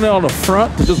mind doing it on the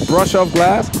front to just brush off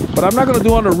glass, but I'm not going to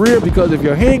do it on the rear because if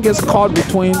your hand gets caught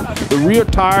between the rear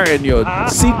tire and your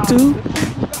seat tube,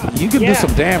 you can do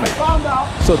some damage.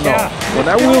 So no, Yeah. when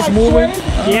that wheel's moving,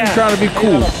 Yeah. I'm trying to be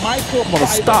cool. I'm gonna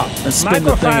stop and spin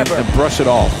the thing and brush it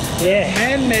off. Yeah.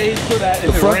 Man-made so that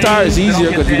The front tire is easier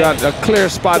because you got a clear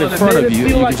spot in front of you.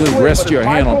 You can just rest your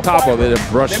hand on top of it and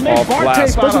brush off glass,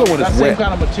 especially when it's wet.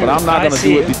 But I'm not gonna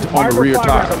do it on the rear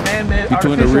tire.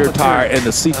 Between the rear tire and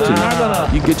the seat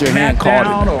tube, you get your hand caught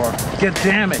in there. or get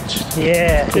damaged.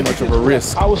 Yeah. Too much of a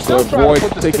risk. So avoid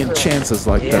taking chances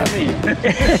like that.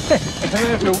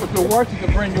 If it works, you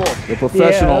can bring yours. The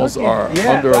professionals are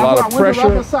under a lot of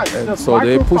pressure, and so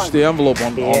they push the envelope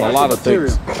on a lot of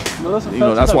things. You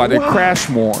know, that's why they crash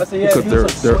more,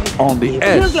 because they're on the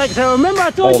edge Feels like, so remember I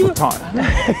all told you? the time.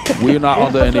 We're not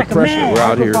under any pressure. We're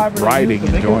out here riding,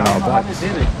 enjoying our bikes.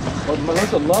 But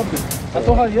Melissa loved it. I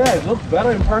told her, yeah, it looks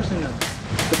better in person than the And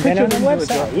picture on the didn't do it,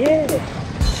 website, Joe.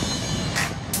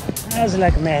 yeah. I was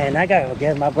like, man, I gotta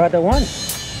get my brother one.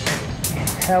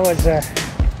 That was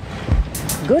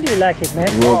good. You like it, man?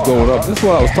 We're going up. This is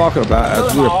what I was talking about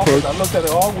as we approach I looked at it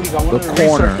all week. I wanted the to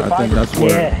corner. research the I think fiber. that's where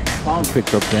Yeah. we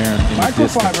picked up there in the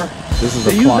distance. Microfiber. This is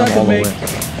They a use climb that to all the make way.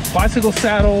 bicycle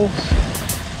saddles,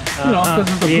 you know, because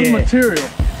it's a good material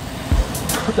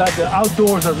that the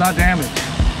outdoors does not damage.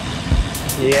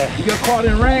 Yeah. You get caught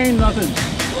in rain, nothing.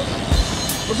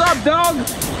 What's up, dog?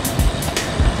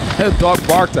 That dog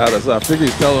barked at us. I figured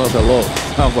he's telling us hello.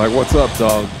 I was like, what's up,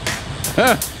 dog?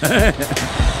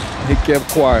 He kept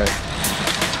quiet.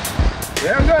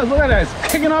 There it goes. Look at that. It's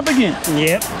kicking up again.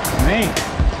 Yep. Man.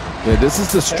 Yeah, this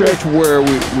is the stretch where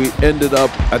we ended up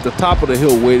at the top of the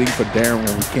hill waiting for Darren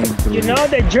when we came through. You know,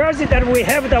 the jersey that we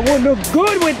have that would look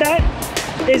good with that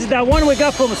is the one we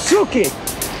got from Souke.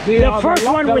 The first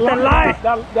one with the lion.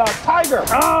 The tiger.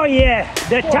 Oh, yeah.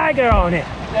 The tiger on it.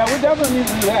 Yeah, we definitely need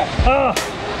to do that. Oh,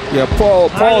 Yeah, Paul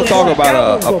talking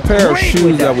about a pair of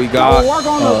shoes that we got. We'll work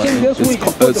on those things this week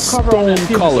and put It's the cover on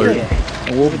stone it. colored. Yeah.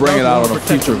 And we'll bring it out on a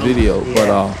future video.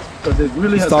 But Because it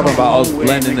really he's has talking come a about us long way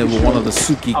blending it making with one sure of the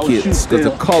Souke our kits shoes because the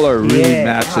still- color really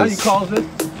Yeah. How he matches. calls it?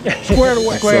 Squared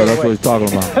away. So that's what he's talking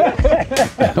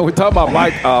about. We're talking about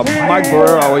Mike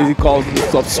Barrera. He calls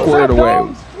stuff squared What's up,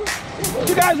 away. dogs? What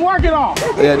you guys working on?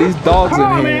 Yeah, these dogs Come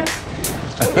on, in here. man.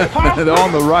 Huh? They're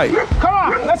on the right. Come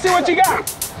on, let's see what you got.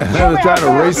 They're trying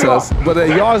to race us, but the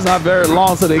yard's not very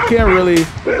long, so they can't really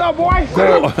What's up, boy?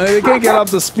 go. They can't get up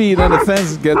to speed, and the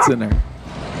fence gets in there.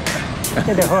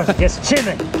 and the horse just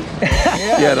chilling.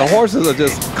 Yeah, the horses are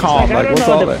just calm. I Like, don't what's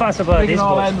know all the that? fuss about Making this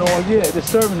all that horse. noise. Yeah,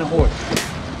 disturbing the horse.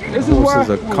 This is where Horses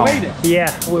are we're calm. waiting.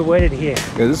 Yeah, we waited here.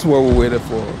 Yeah, this is where we're waiting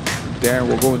for Darren.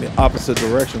 We'll go in the opposite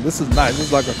direction. This is nice. This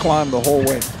is like a climb the whole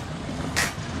way.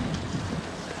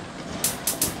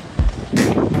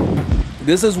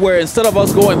 This is where instead of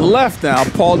us going left now,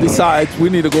 Paul decides we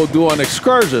need to go do an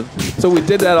excursion. So we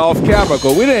did that off camera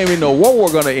because we didn't even know what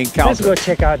we're going to Let's encounter. go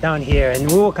check out down here and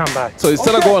we will come back. So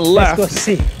instead of going Let's go left,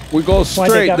 see. we go they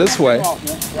straight got- this way.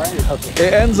 Okay.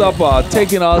 It ends up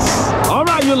taking us. All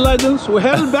right, you legends. We're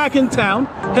headed back in town,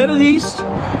 headed east.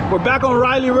 We're back on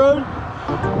Riley Road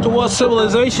towards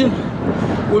civilization.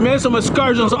 We made some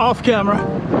excursions off camera.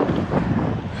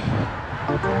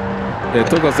 It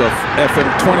took us a FM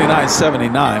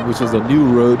 2979, which is a new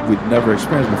road we'd never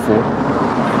experienced before.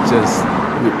 It just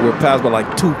we're passed by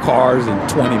like 2 cars in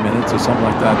 20 minutes or something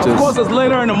like that. Of course, it's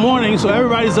later in the morning, so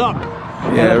everybody's up.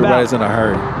 Yeah, everybody's in a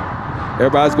hurry.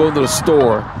 Everybody's going to the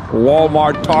store,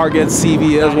 Walmart, Target,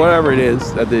 CVS, whatever it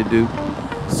is that they do.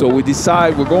 So we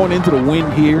decide we're going into the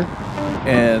wind here,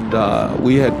 and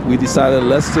we decided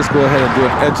let's just go ahead and do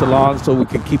an echelon so we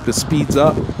can keep the speeds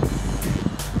up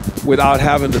without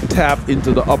having to tap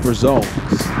into the upper zones.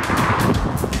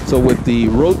 So with the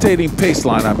rotating pace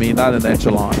line, I mean not an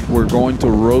echelon, we're going to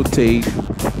rotate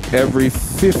every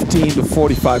 15 to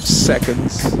 45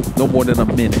 seconds, no more than a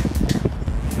minute.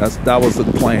 That was the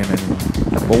plan anyway.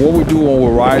 But what we do when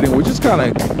we're riding, we just kind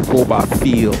of go by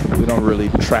feel. We don't really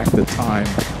track the time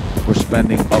we're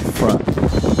spending up front.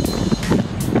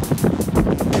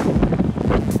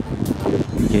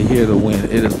 You can hear the wind,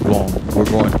 it is blowing. We're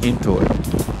going into it.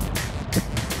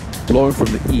 Blowing from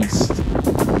the east.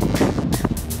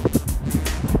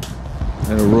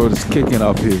 And the road is kicking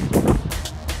up here.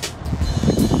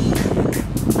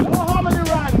 Veloharmony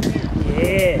riding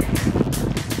here.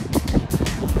 Yeah.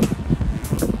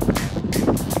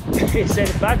 He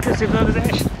said back to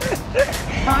civilization.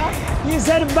 Huh? He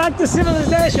said back to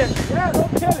civilization. Yeah, no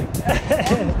kidding.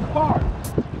 Car.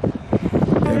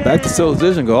 And back to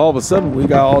civilization, because all of a sudden we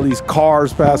got all these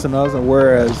cars passing us, and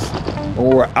whereas when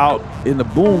we're out in the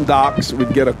boondocks,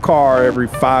 we'd get a car every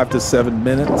 5 to 7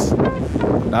 minutes.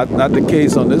 Not the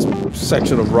case on this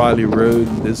section of Riley Road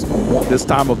this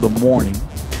time of the morning.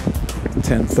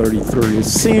 10:33. It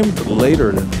seemed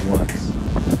later than it was.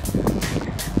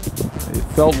 It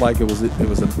felt like it was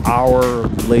an hour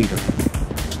later.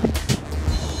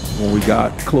 When we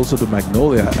got closer to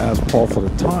Magnolia, I asked Paul for the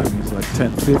time. He's like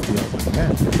 10:50. I was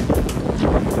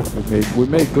like, man, we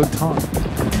made good time.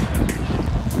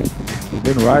 We've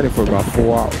been riding for about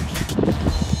 4 hours.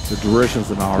 The duration's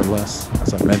an hour less,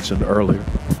 as I mentioned earlier,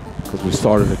 because we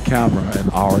started the camera an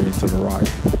hour into the ride.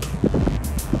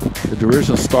 The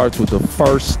duration starts with the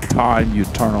first time you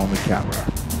turn on the camera.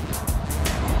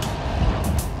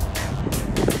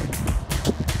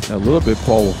 In a little bit,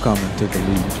 Paul will come and take a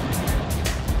lead.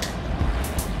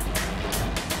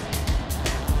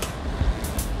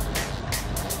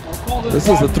 This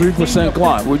is a 3%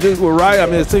 climb. We're right. I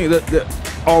mean, the thing that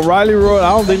O'Reilly Road,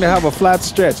 I don't think they have a flat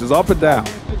stretch. It's up and down.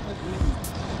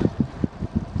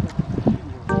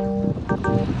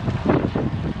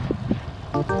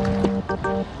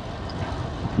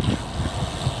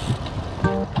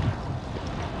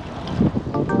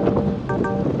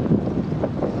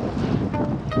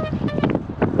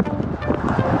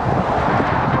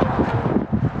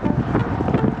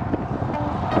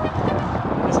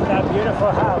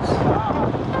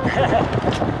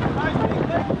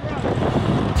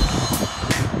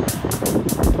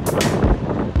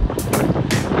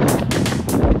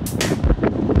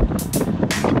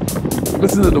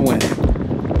 Listen to the wind.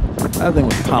 That thing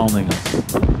was pounding us.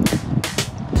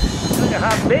 Look at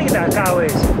how big that cow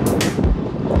is.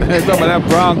 Talking about that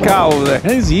brown cow over there.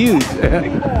 He's huge.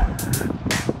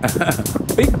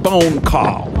 Big bone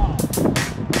cow.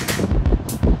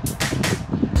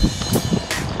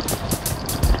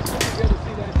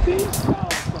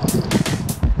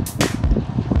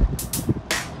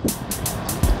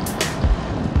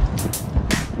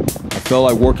 I felt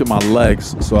like working my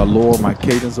legs, so I lowered my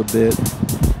cadence a bit,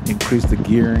 increased the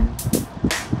gearing.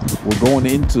 We're going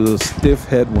into a stiff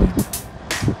headwind.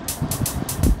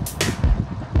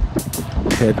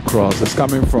 Head cross. It's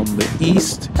coming from the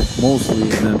east mostly,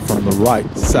 and then from the right,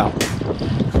 south.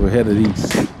 So we're headed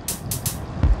east.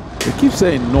 They keep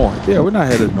saying north. Yeah, we're not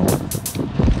headed north.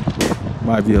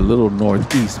 Might be a little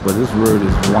northeast, but this road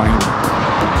is winding.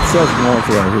 It says north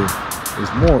right here.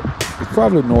 It's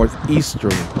probably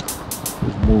northeasterly.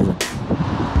 It's moving.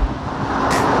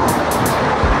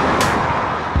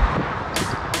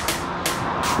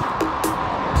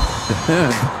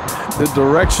 The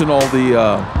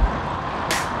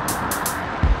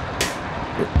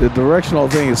directional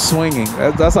thing is swinging.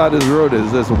 That's how this road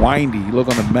is. It's windy. You look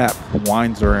on the map, it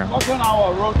winds around. What's on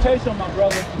our rotation, my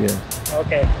brother? Yeah.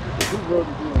 Okay.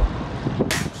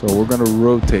 So we're gonna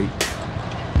rotate.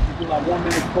 Do like 1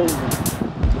 minute closing.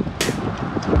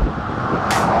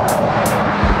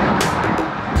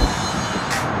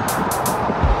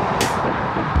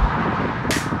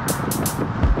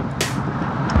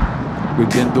 We've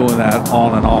been doing that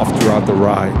on and off throughout the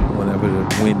ride whenever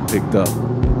the wind picked up.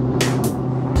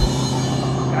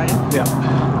 Got it? Yeah.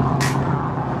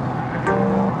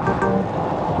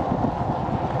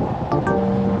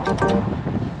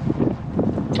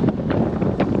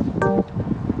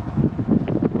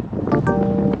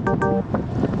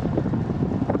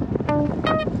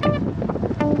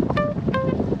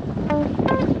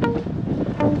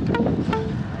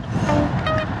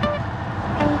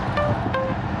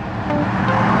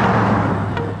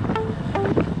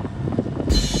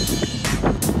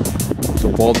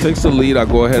 Paul takes the lead. I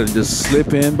go ahead and just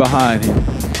slip in behind him.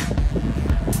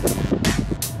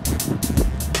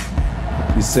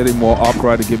 He's sitting more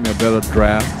upright to give me a better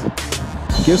draft.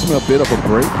 Gives me a bit of a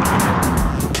break.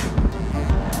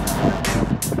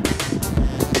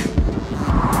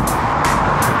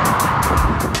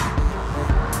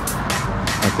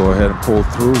 I go ahead and pull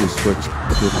through. We switch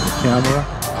to the camera.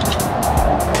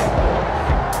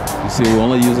 You see, we're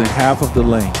only using half of the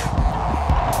lane.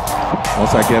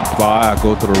 Once I get by, I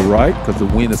go to the right because the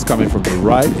wind is coming from the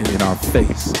right and in our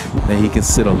face. Then he can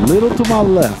sit a little to my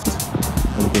left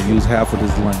and we can use half of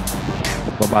his lane.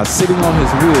 But by sitting on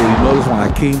his wheel, you notice when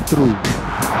I came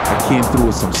through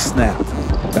with some snap.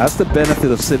 That's the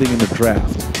benefit of sitting in the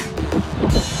draft.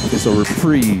 It's a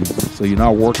reprieve, so you're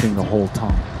not working the whole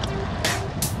time.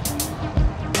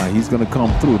 Now he's gonna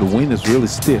come through. The wind is really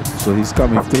stiff, so he's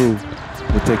coming through.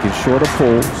 We're taking shorter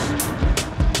pulls.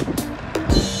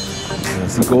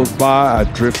 As he goes by, I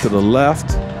drift to the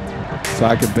left so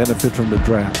I can benefit from the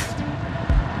draft.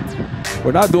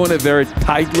 We're not doing it very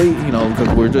tightly, you know,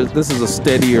 because this is a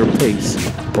steadier pace.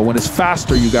 But when it's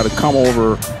faster, you got to come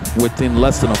over within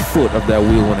less than a foot of that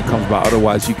wheel when it comes by.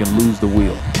 Otherwise, you can lose the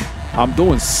wheel. I'm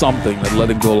doing something that let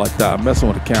it go like that. I'm messing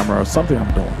with the camera or something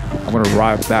I'm doing. I'm going to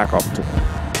ride back up to him.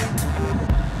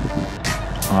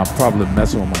 I'm probably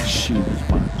messing with my shoes.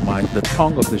 The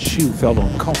tongue of the shoe felt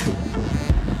uncomfortable.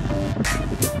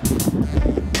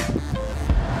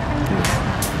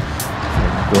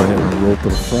 Go ahead and roll to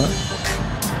the front.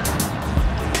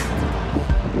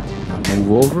 Now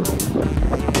move over.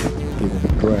 Give it a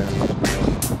grab.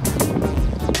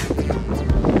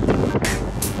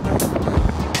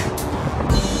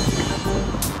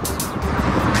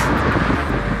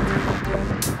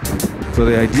 So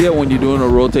the idea when you're doing a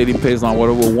rotating pace line,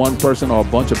 whether with one person or a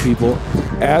bunch of people,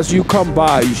 as you come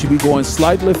by, you should be going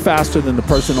slightly faster than the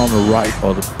person on the right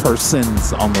or the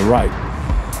persons on the right,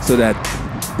 so that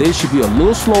they should be a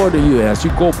little slower than you. As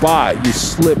you go by, you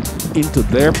slip into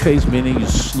their pace, meaning you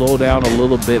slow down a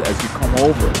little bit as you come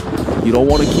over. You don't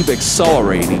want to keep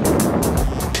accelerating,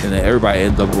 and then everybody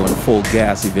ends up going full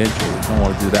gas eventually. You don't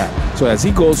want to do that. So as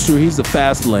he goes through, he's the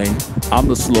fast lane, I'm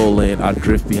the slow lane, I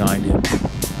drift behind him.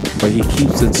 But he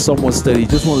keeps it somewhat steady. He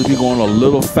just wants to be going a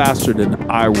little faster than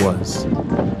I was.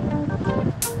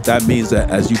 That means that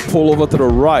as you pull over to the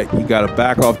right, you got to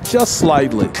back off just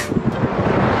slightly.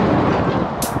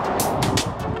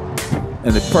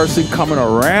 And the person coming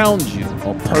around you,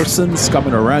 or persons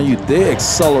coming around you, they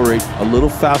accelerate a little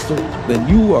faster than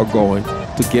you are going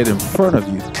to get in front of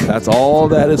you. That's all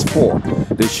that is for.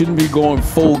 They shouldn't be going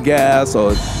full gas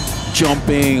or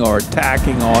jumping or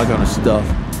attacking, all that kind of stuff,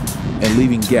 and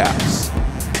leaving gaps.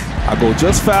 I go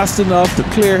just fast enough to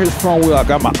clear his front wheel. I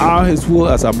got my eye on his wheel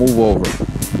as I move over.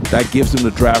 That gives him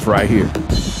the draft right here.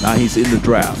 Now he's in the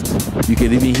draft. You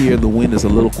can even hear the wind is a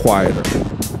little quieter.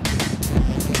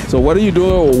 So what are you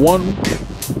doing with one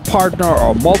partner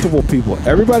or multiple people?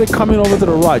 Everybody coming over to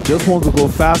the right just wants to go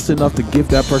fast enough to give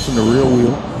that person the rear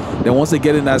wheel. Then once they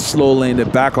get in that slow lane, they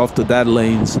back off to that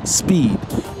lane's speed.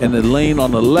 And the lane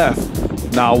on the left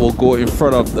now will go in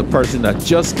front of the person that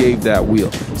just gave that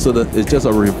wheel. So that it's just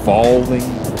a revolving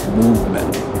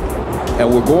movement. And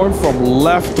we're going from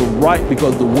left to right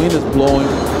because the wind is blowing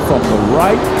from the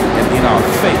right and in our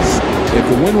face. If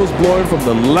the wind was blowing from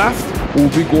the left, we'll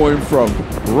be going from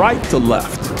right to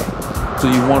left.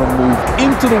 So you want to move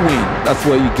into the wind. That's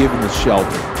where you're giving the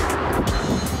shelter.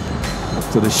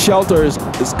 So the shelter is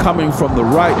coming from the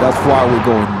right. That's why we're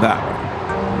going that way.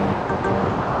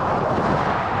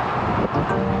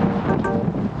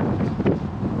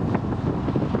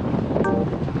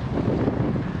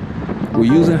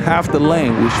 We're using half the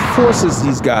lane, which forces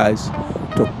these guys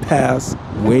to pass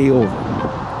way over.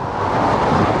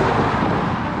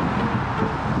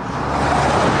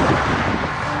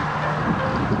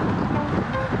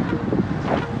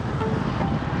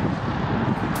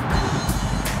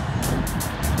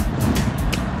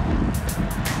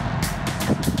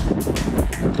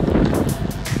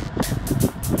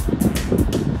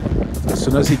 As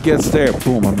soon as he gets there,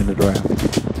 boom, I'm in the draft.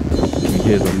 He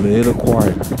gets a little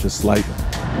quieter, just slightly.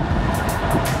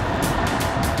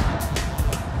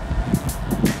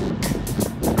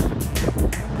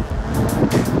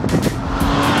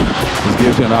 This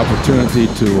gives you an opportunity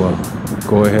to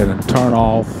go ahead and turn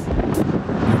off,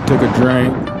 take a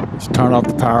drink, just turn off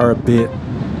the power a bit.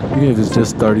 Even if it's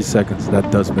just 30 seconds,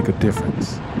 that does make a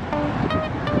difference.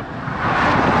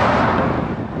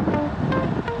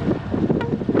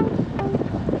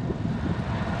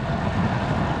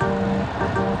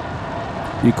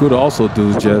 You could also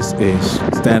do just a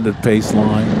standard pace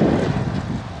line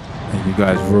and you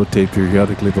guys rotate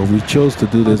periodically, but we chose to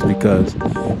do this because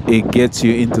it gets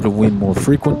you into the wind more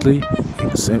frequently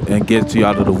and gets you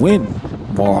out of the wind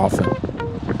more often.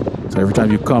 So every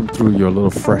time you come through, you're a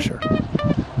little fresher.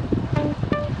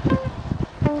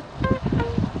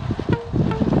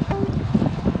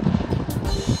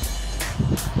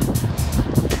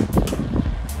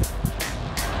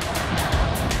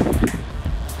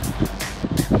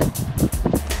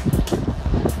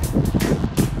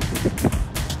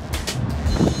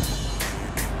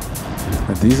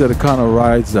 These are the kind of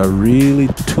rides that really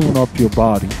tune up your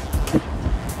body,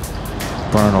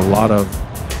 burn a lot of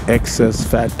excess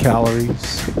fat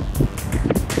calories,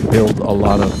 build a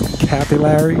lot of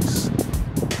capillaries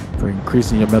for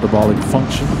increasing your metabolic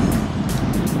function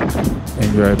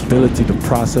and your ability to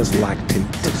process lactate.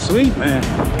 It's sweet, man.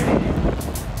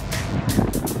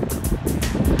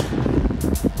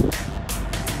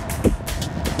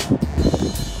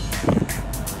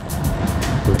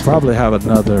 We'll probably have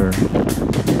another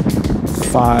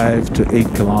 5 to 8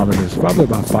 kilometers, probably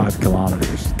about 5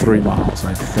 kilometers, 3 miles,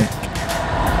 I think.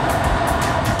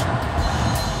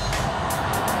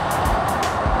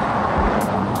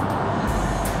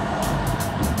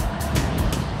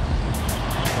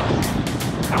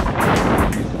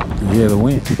 You hear the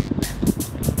wind.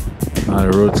 Now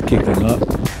the road's kicking up.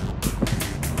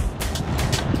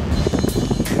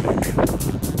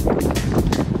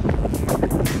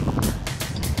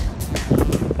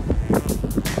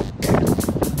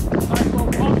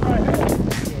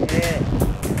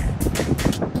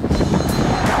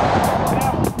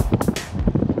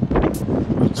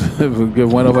 it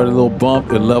went over a little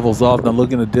bump, it levels off. Now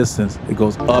look in the distance, it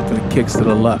goes up and it kicks to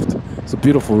the left. It's a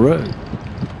beautiful road.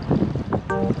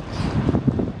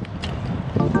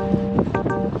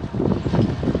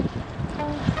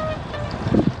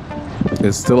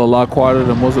 It's still a lot quieter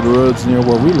than most of the roads near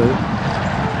where we live,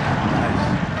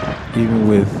 even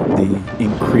with the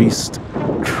increased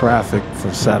traffic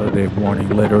for Saturday morning,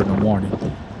 later in the morning.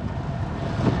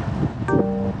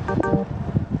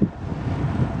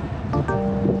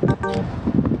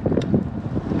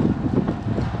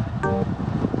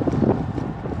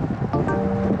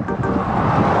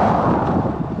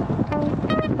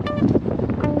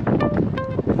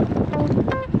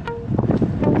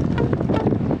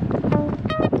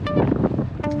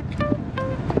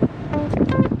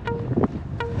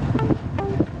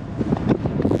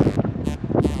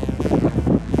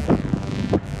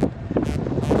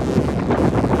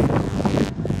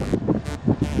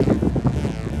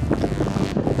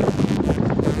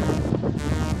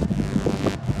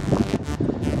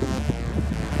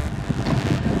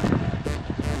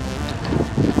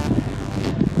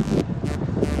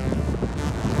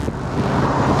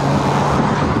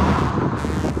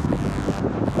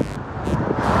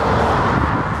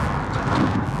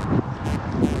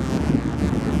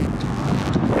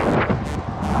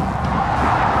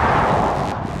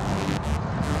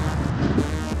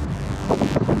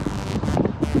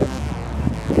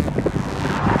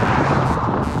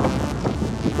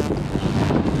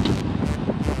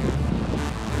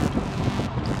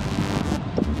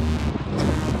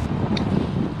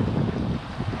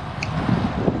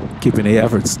 Keeping the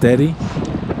effort steady,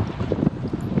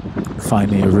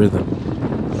 finding a rhythm.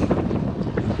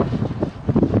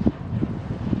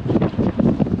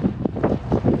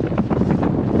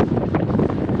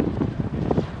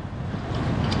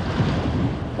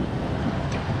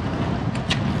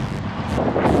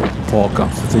 Paul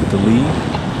comes to take the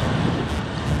lead.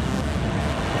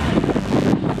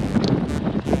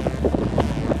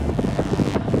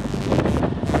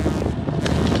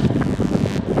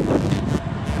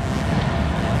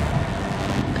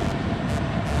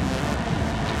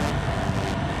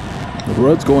 The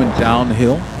road's going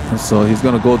downhill, and so he's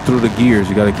going to go through the gears.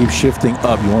 You got to keep shifting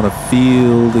up. You want to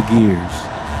feel the gears.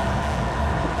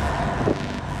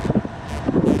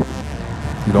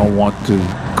 You don't want to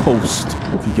coast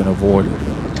if you can avoid it.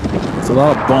 It's a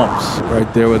lot of bumps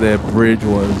right there where that bridge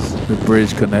was. The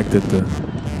bridge connected to.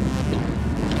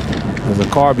 There's a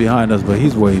car behind us, but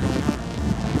he's waiting.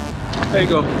 There you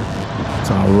go.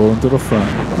 So I'll roll into the front.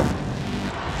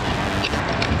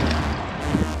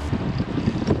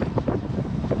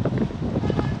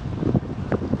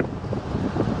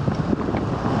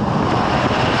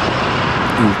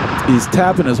 He's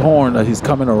tapping his horn that he's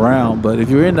coming around, but if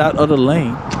you're in that other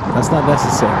lane, that's not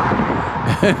necessary.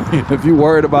 If you're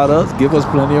worried about us, give us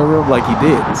plenty of room like he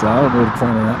did. So I don't know the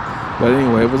point of that. But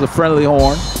anyway, it was a friendly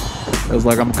horn. It was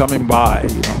like, I'm coming by,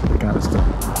 you know, kind of stuff.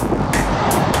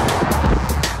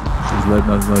 He's letting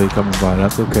us know he's coming by.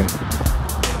 That's okay.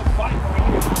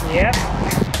 Yep.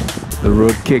 The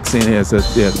road kicks in here. It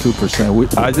says, yeah,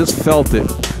 2%. I just felt it.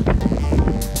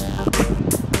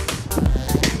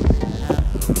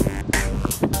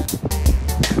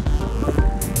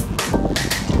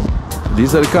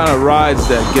 These are the kind of rides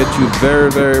that get you very,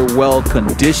 very well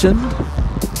conditioned.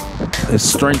 It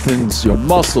strengthens your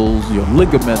muscles, your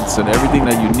ligaments, and everything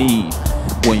that you need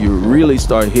when you really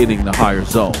start hitting the higher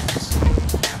zones.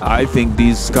 I think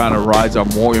these kind of rides are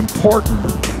more important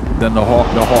than the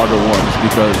harder ones,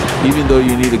 because even though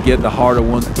you need to get the harder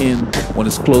ones in when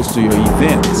it's close to your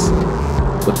events,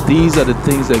 but these are the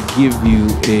things that give you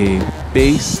a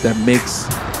base that makes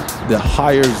the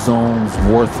higher zones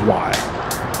worthwhile.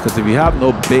 Because if you have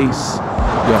no base,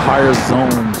 your higher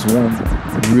zones won't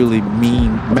really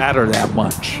matter that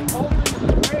much.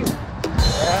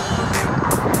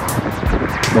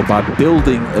 But by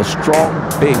building a strong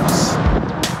base,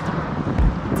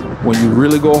 when you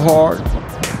really go hard,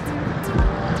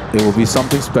 it will be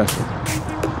something special.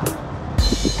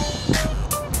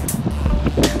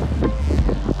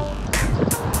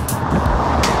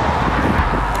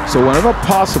 So whenever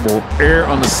possible, err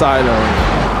on the side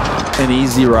of an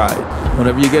easy ride.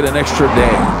 Whenever you get an extra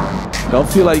day, don't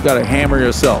feel like you got to hammer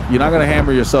yourself. You're not going to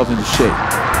hammer yourself into shape.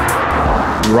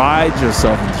 Ride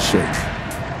yourself into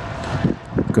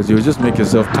shape, because you'll just make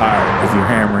yourself tired if you're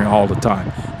hammering all the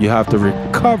time. You have to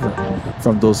recover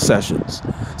from those sessions.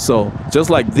 So just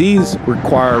like these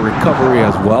require recovery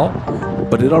as well,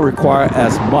 but it don't require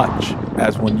as much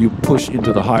as when you push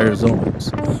into the higher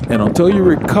zones. And until you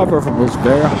recover from those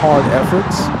very hard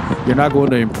efforts, you're not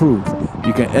going to improve.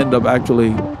 You can end up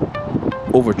actually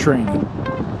overtraining.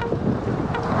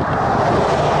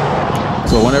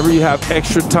 So whenever you have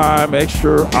extra time,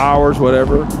 extra hours,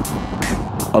 whatever,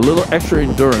 a little extra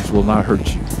endurance will not hurt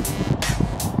you.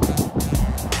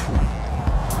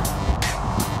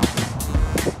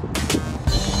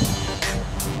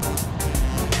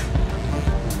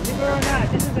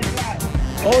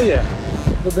 Oh yeah,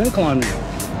 we've been climbing.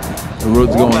 The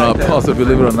road's going up. Also,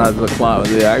 believe it or not, it's a climb.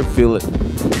 Yeah, I feel it.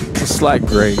 It's a slight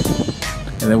grade.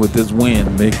 And then with this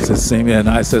wind, makes it seem, yeah, and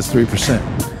I says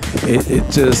 3%. It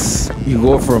just, you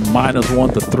go from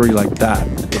 -1 to 3 like that.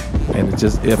 And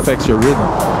it affects your rhythm.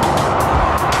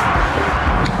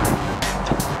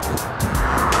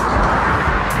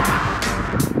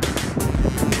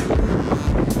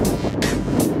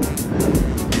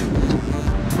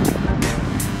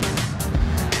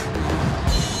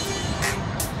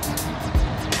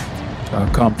 I'll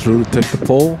come through to take the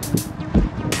pole.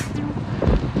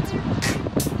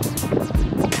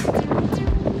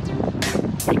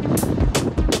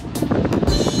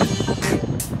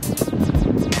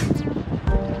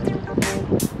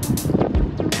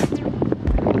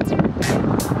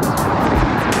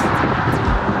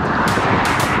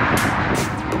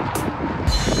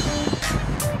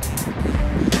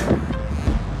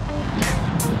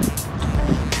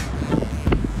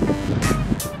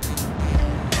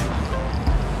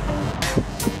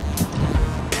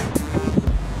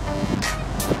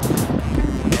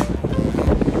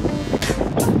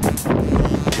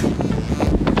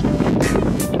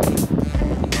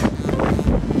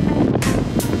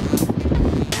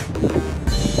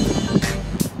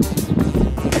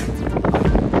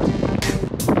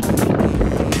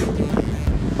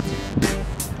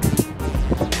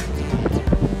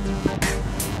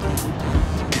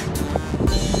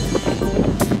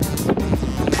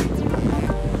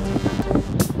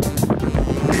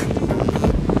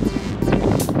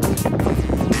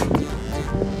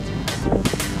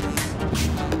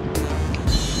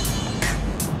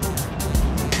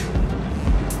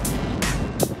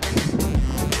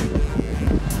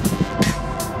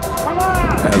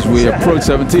 We approach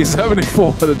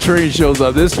 1774, the train shows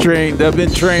up. This train, there have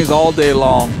been trains all day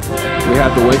long. We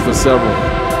had to wait for several.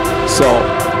 So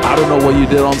I don't know what you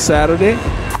did on Saturday,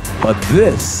 but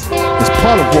this is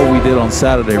part of what we did on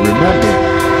Saturday.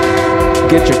 Remember,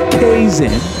 get your K's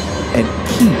in and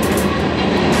keep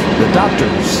the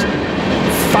doctors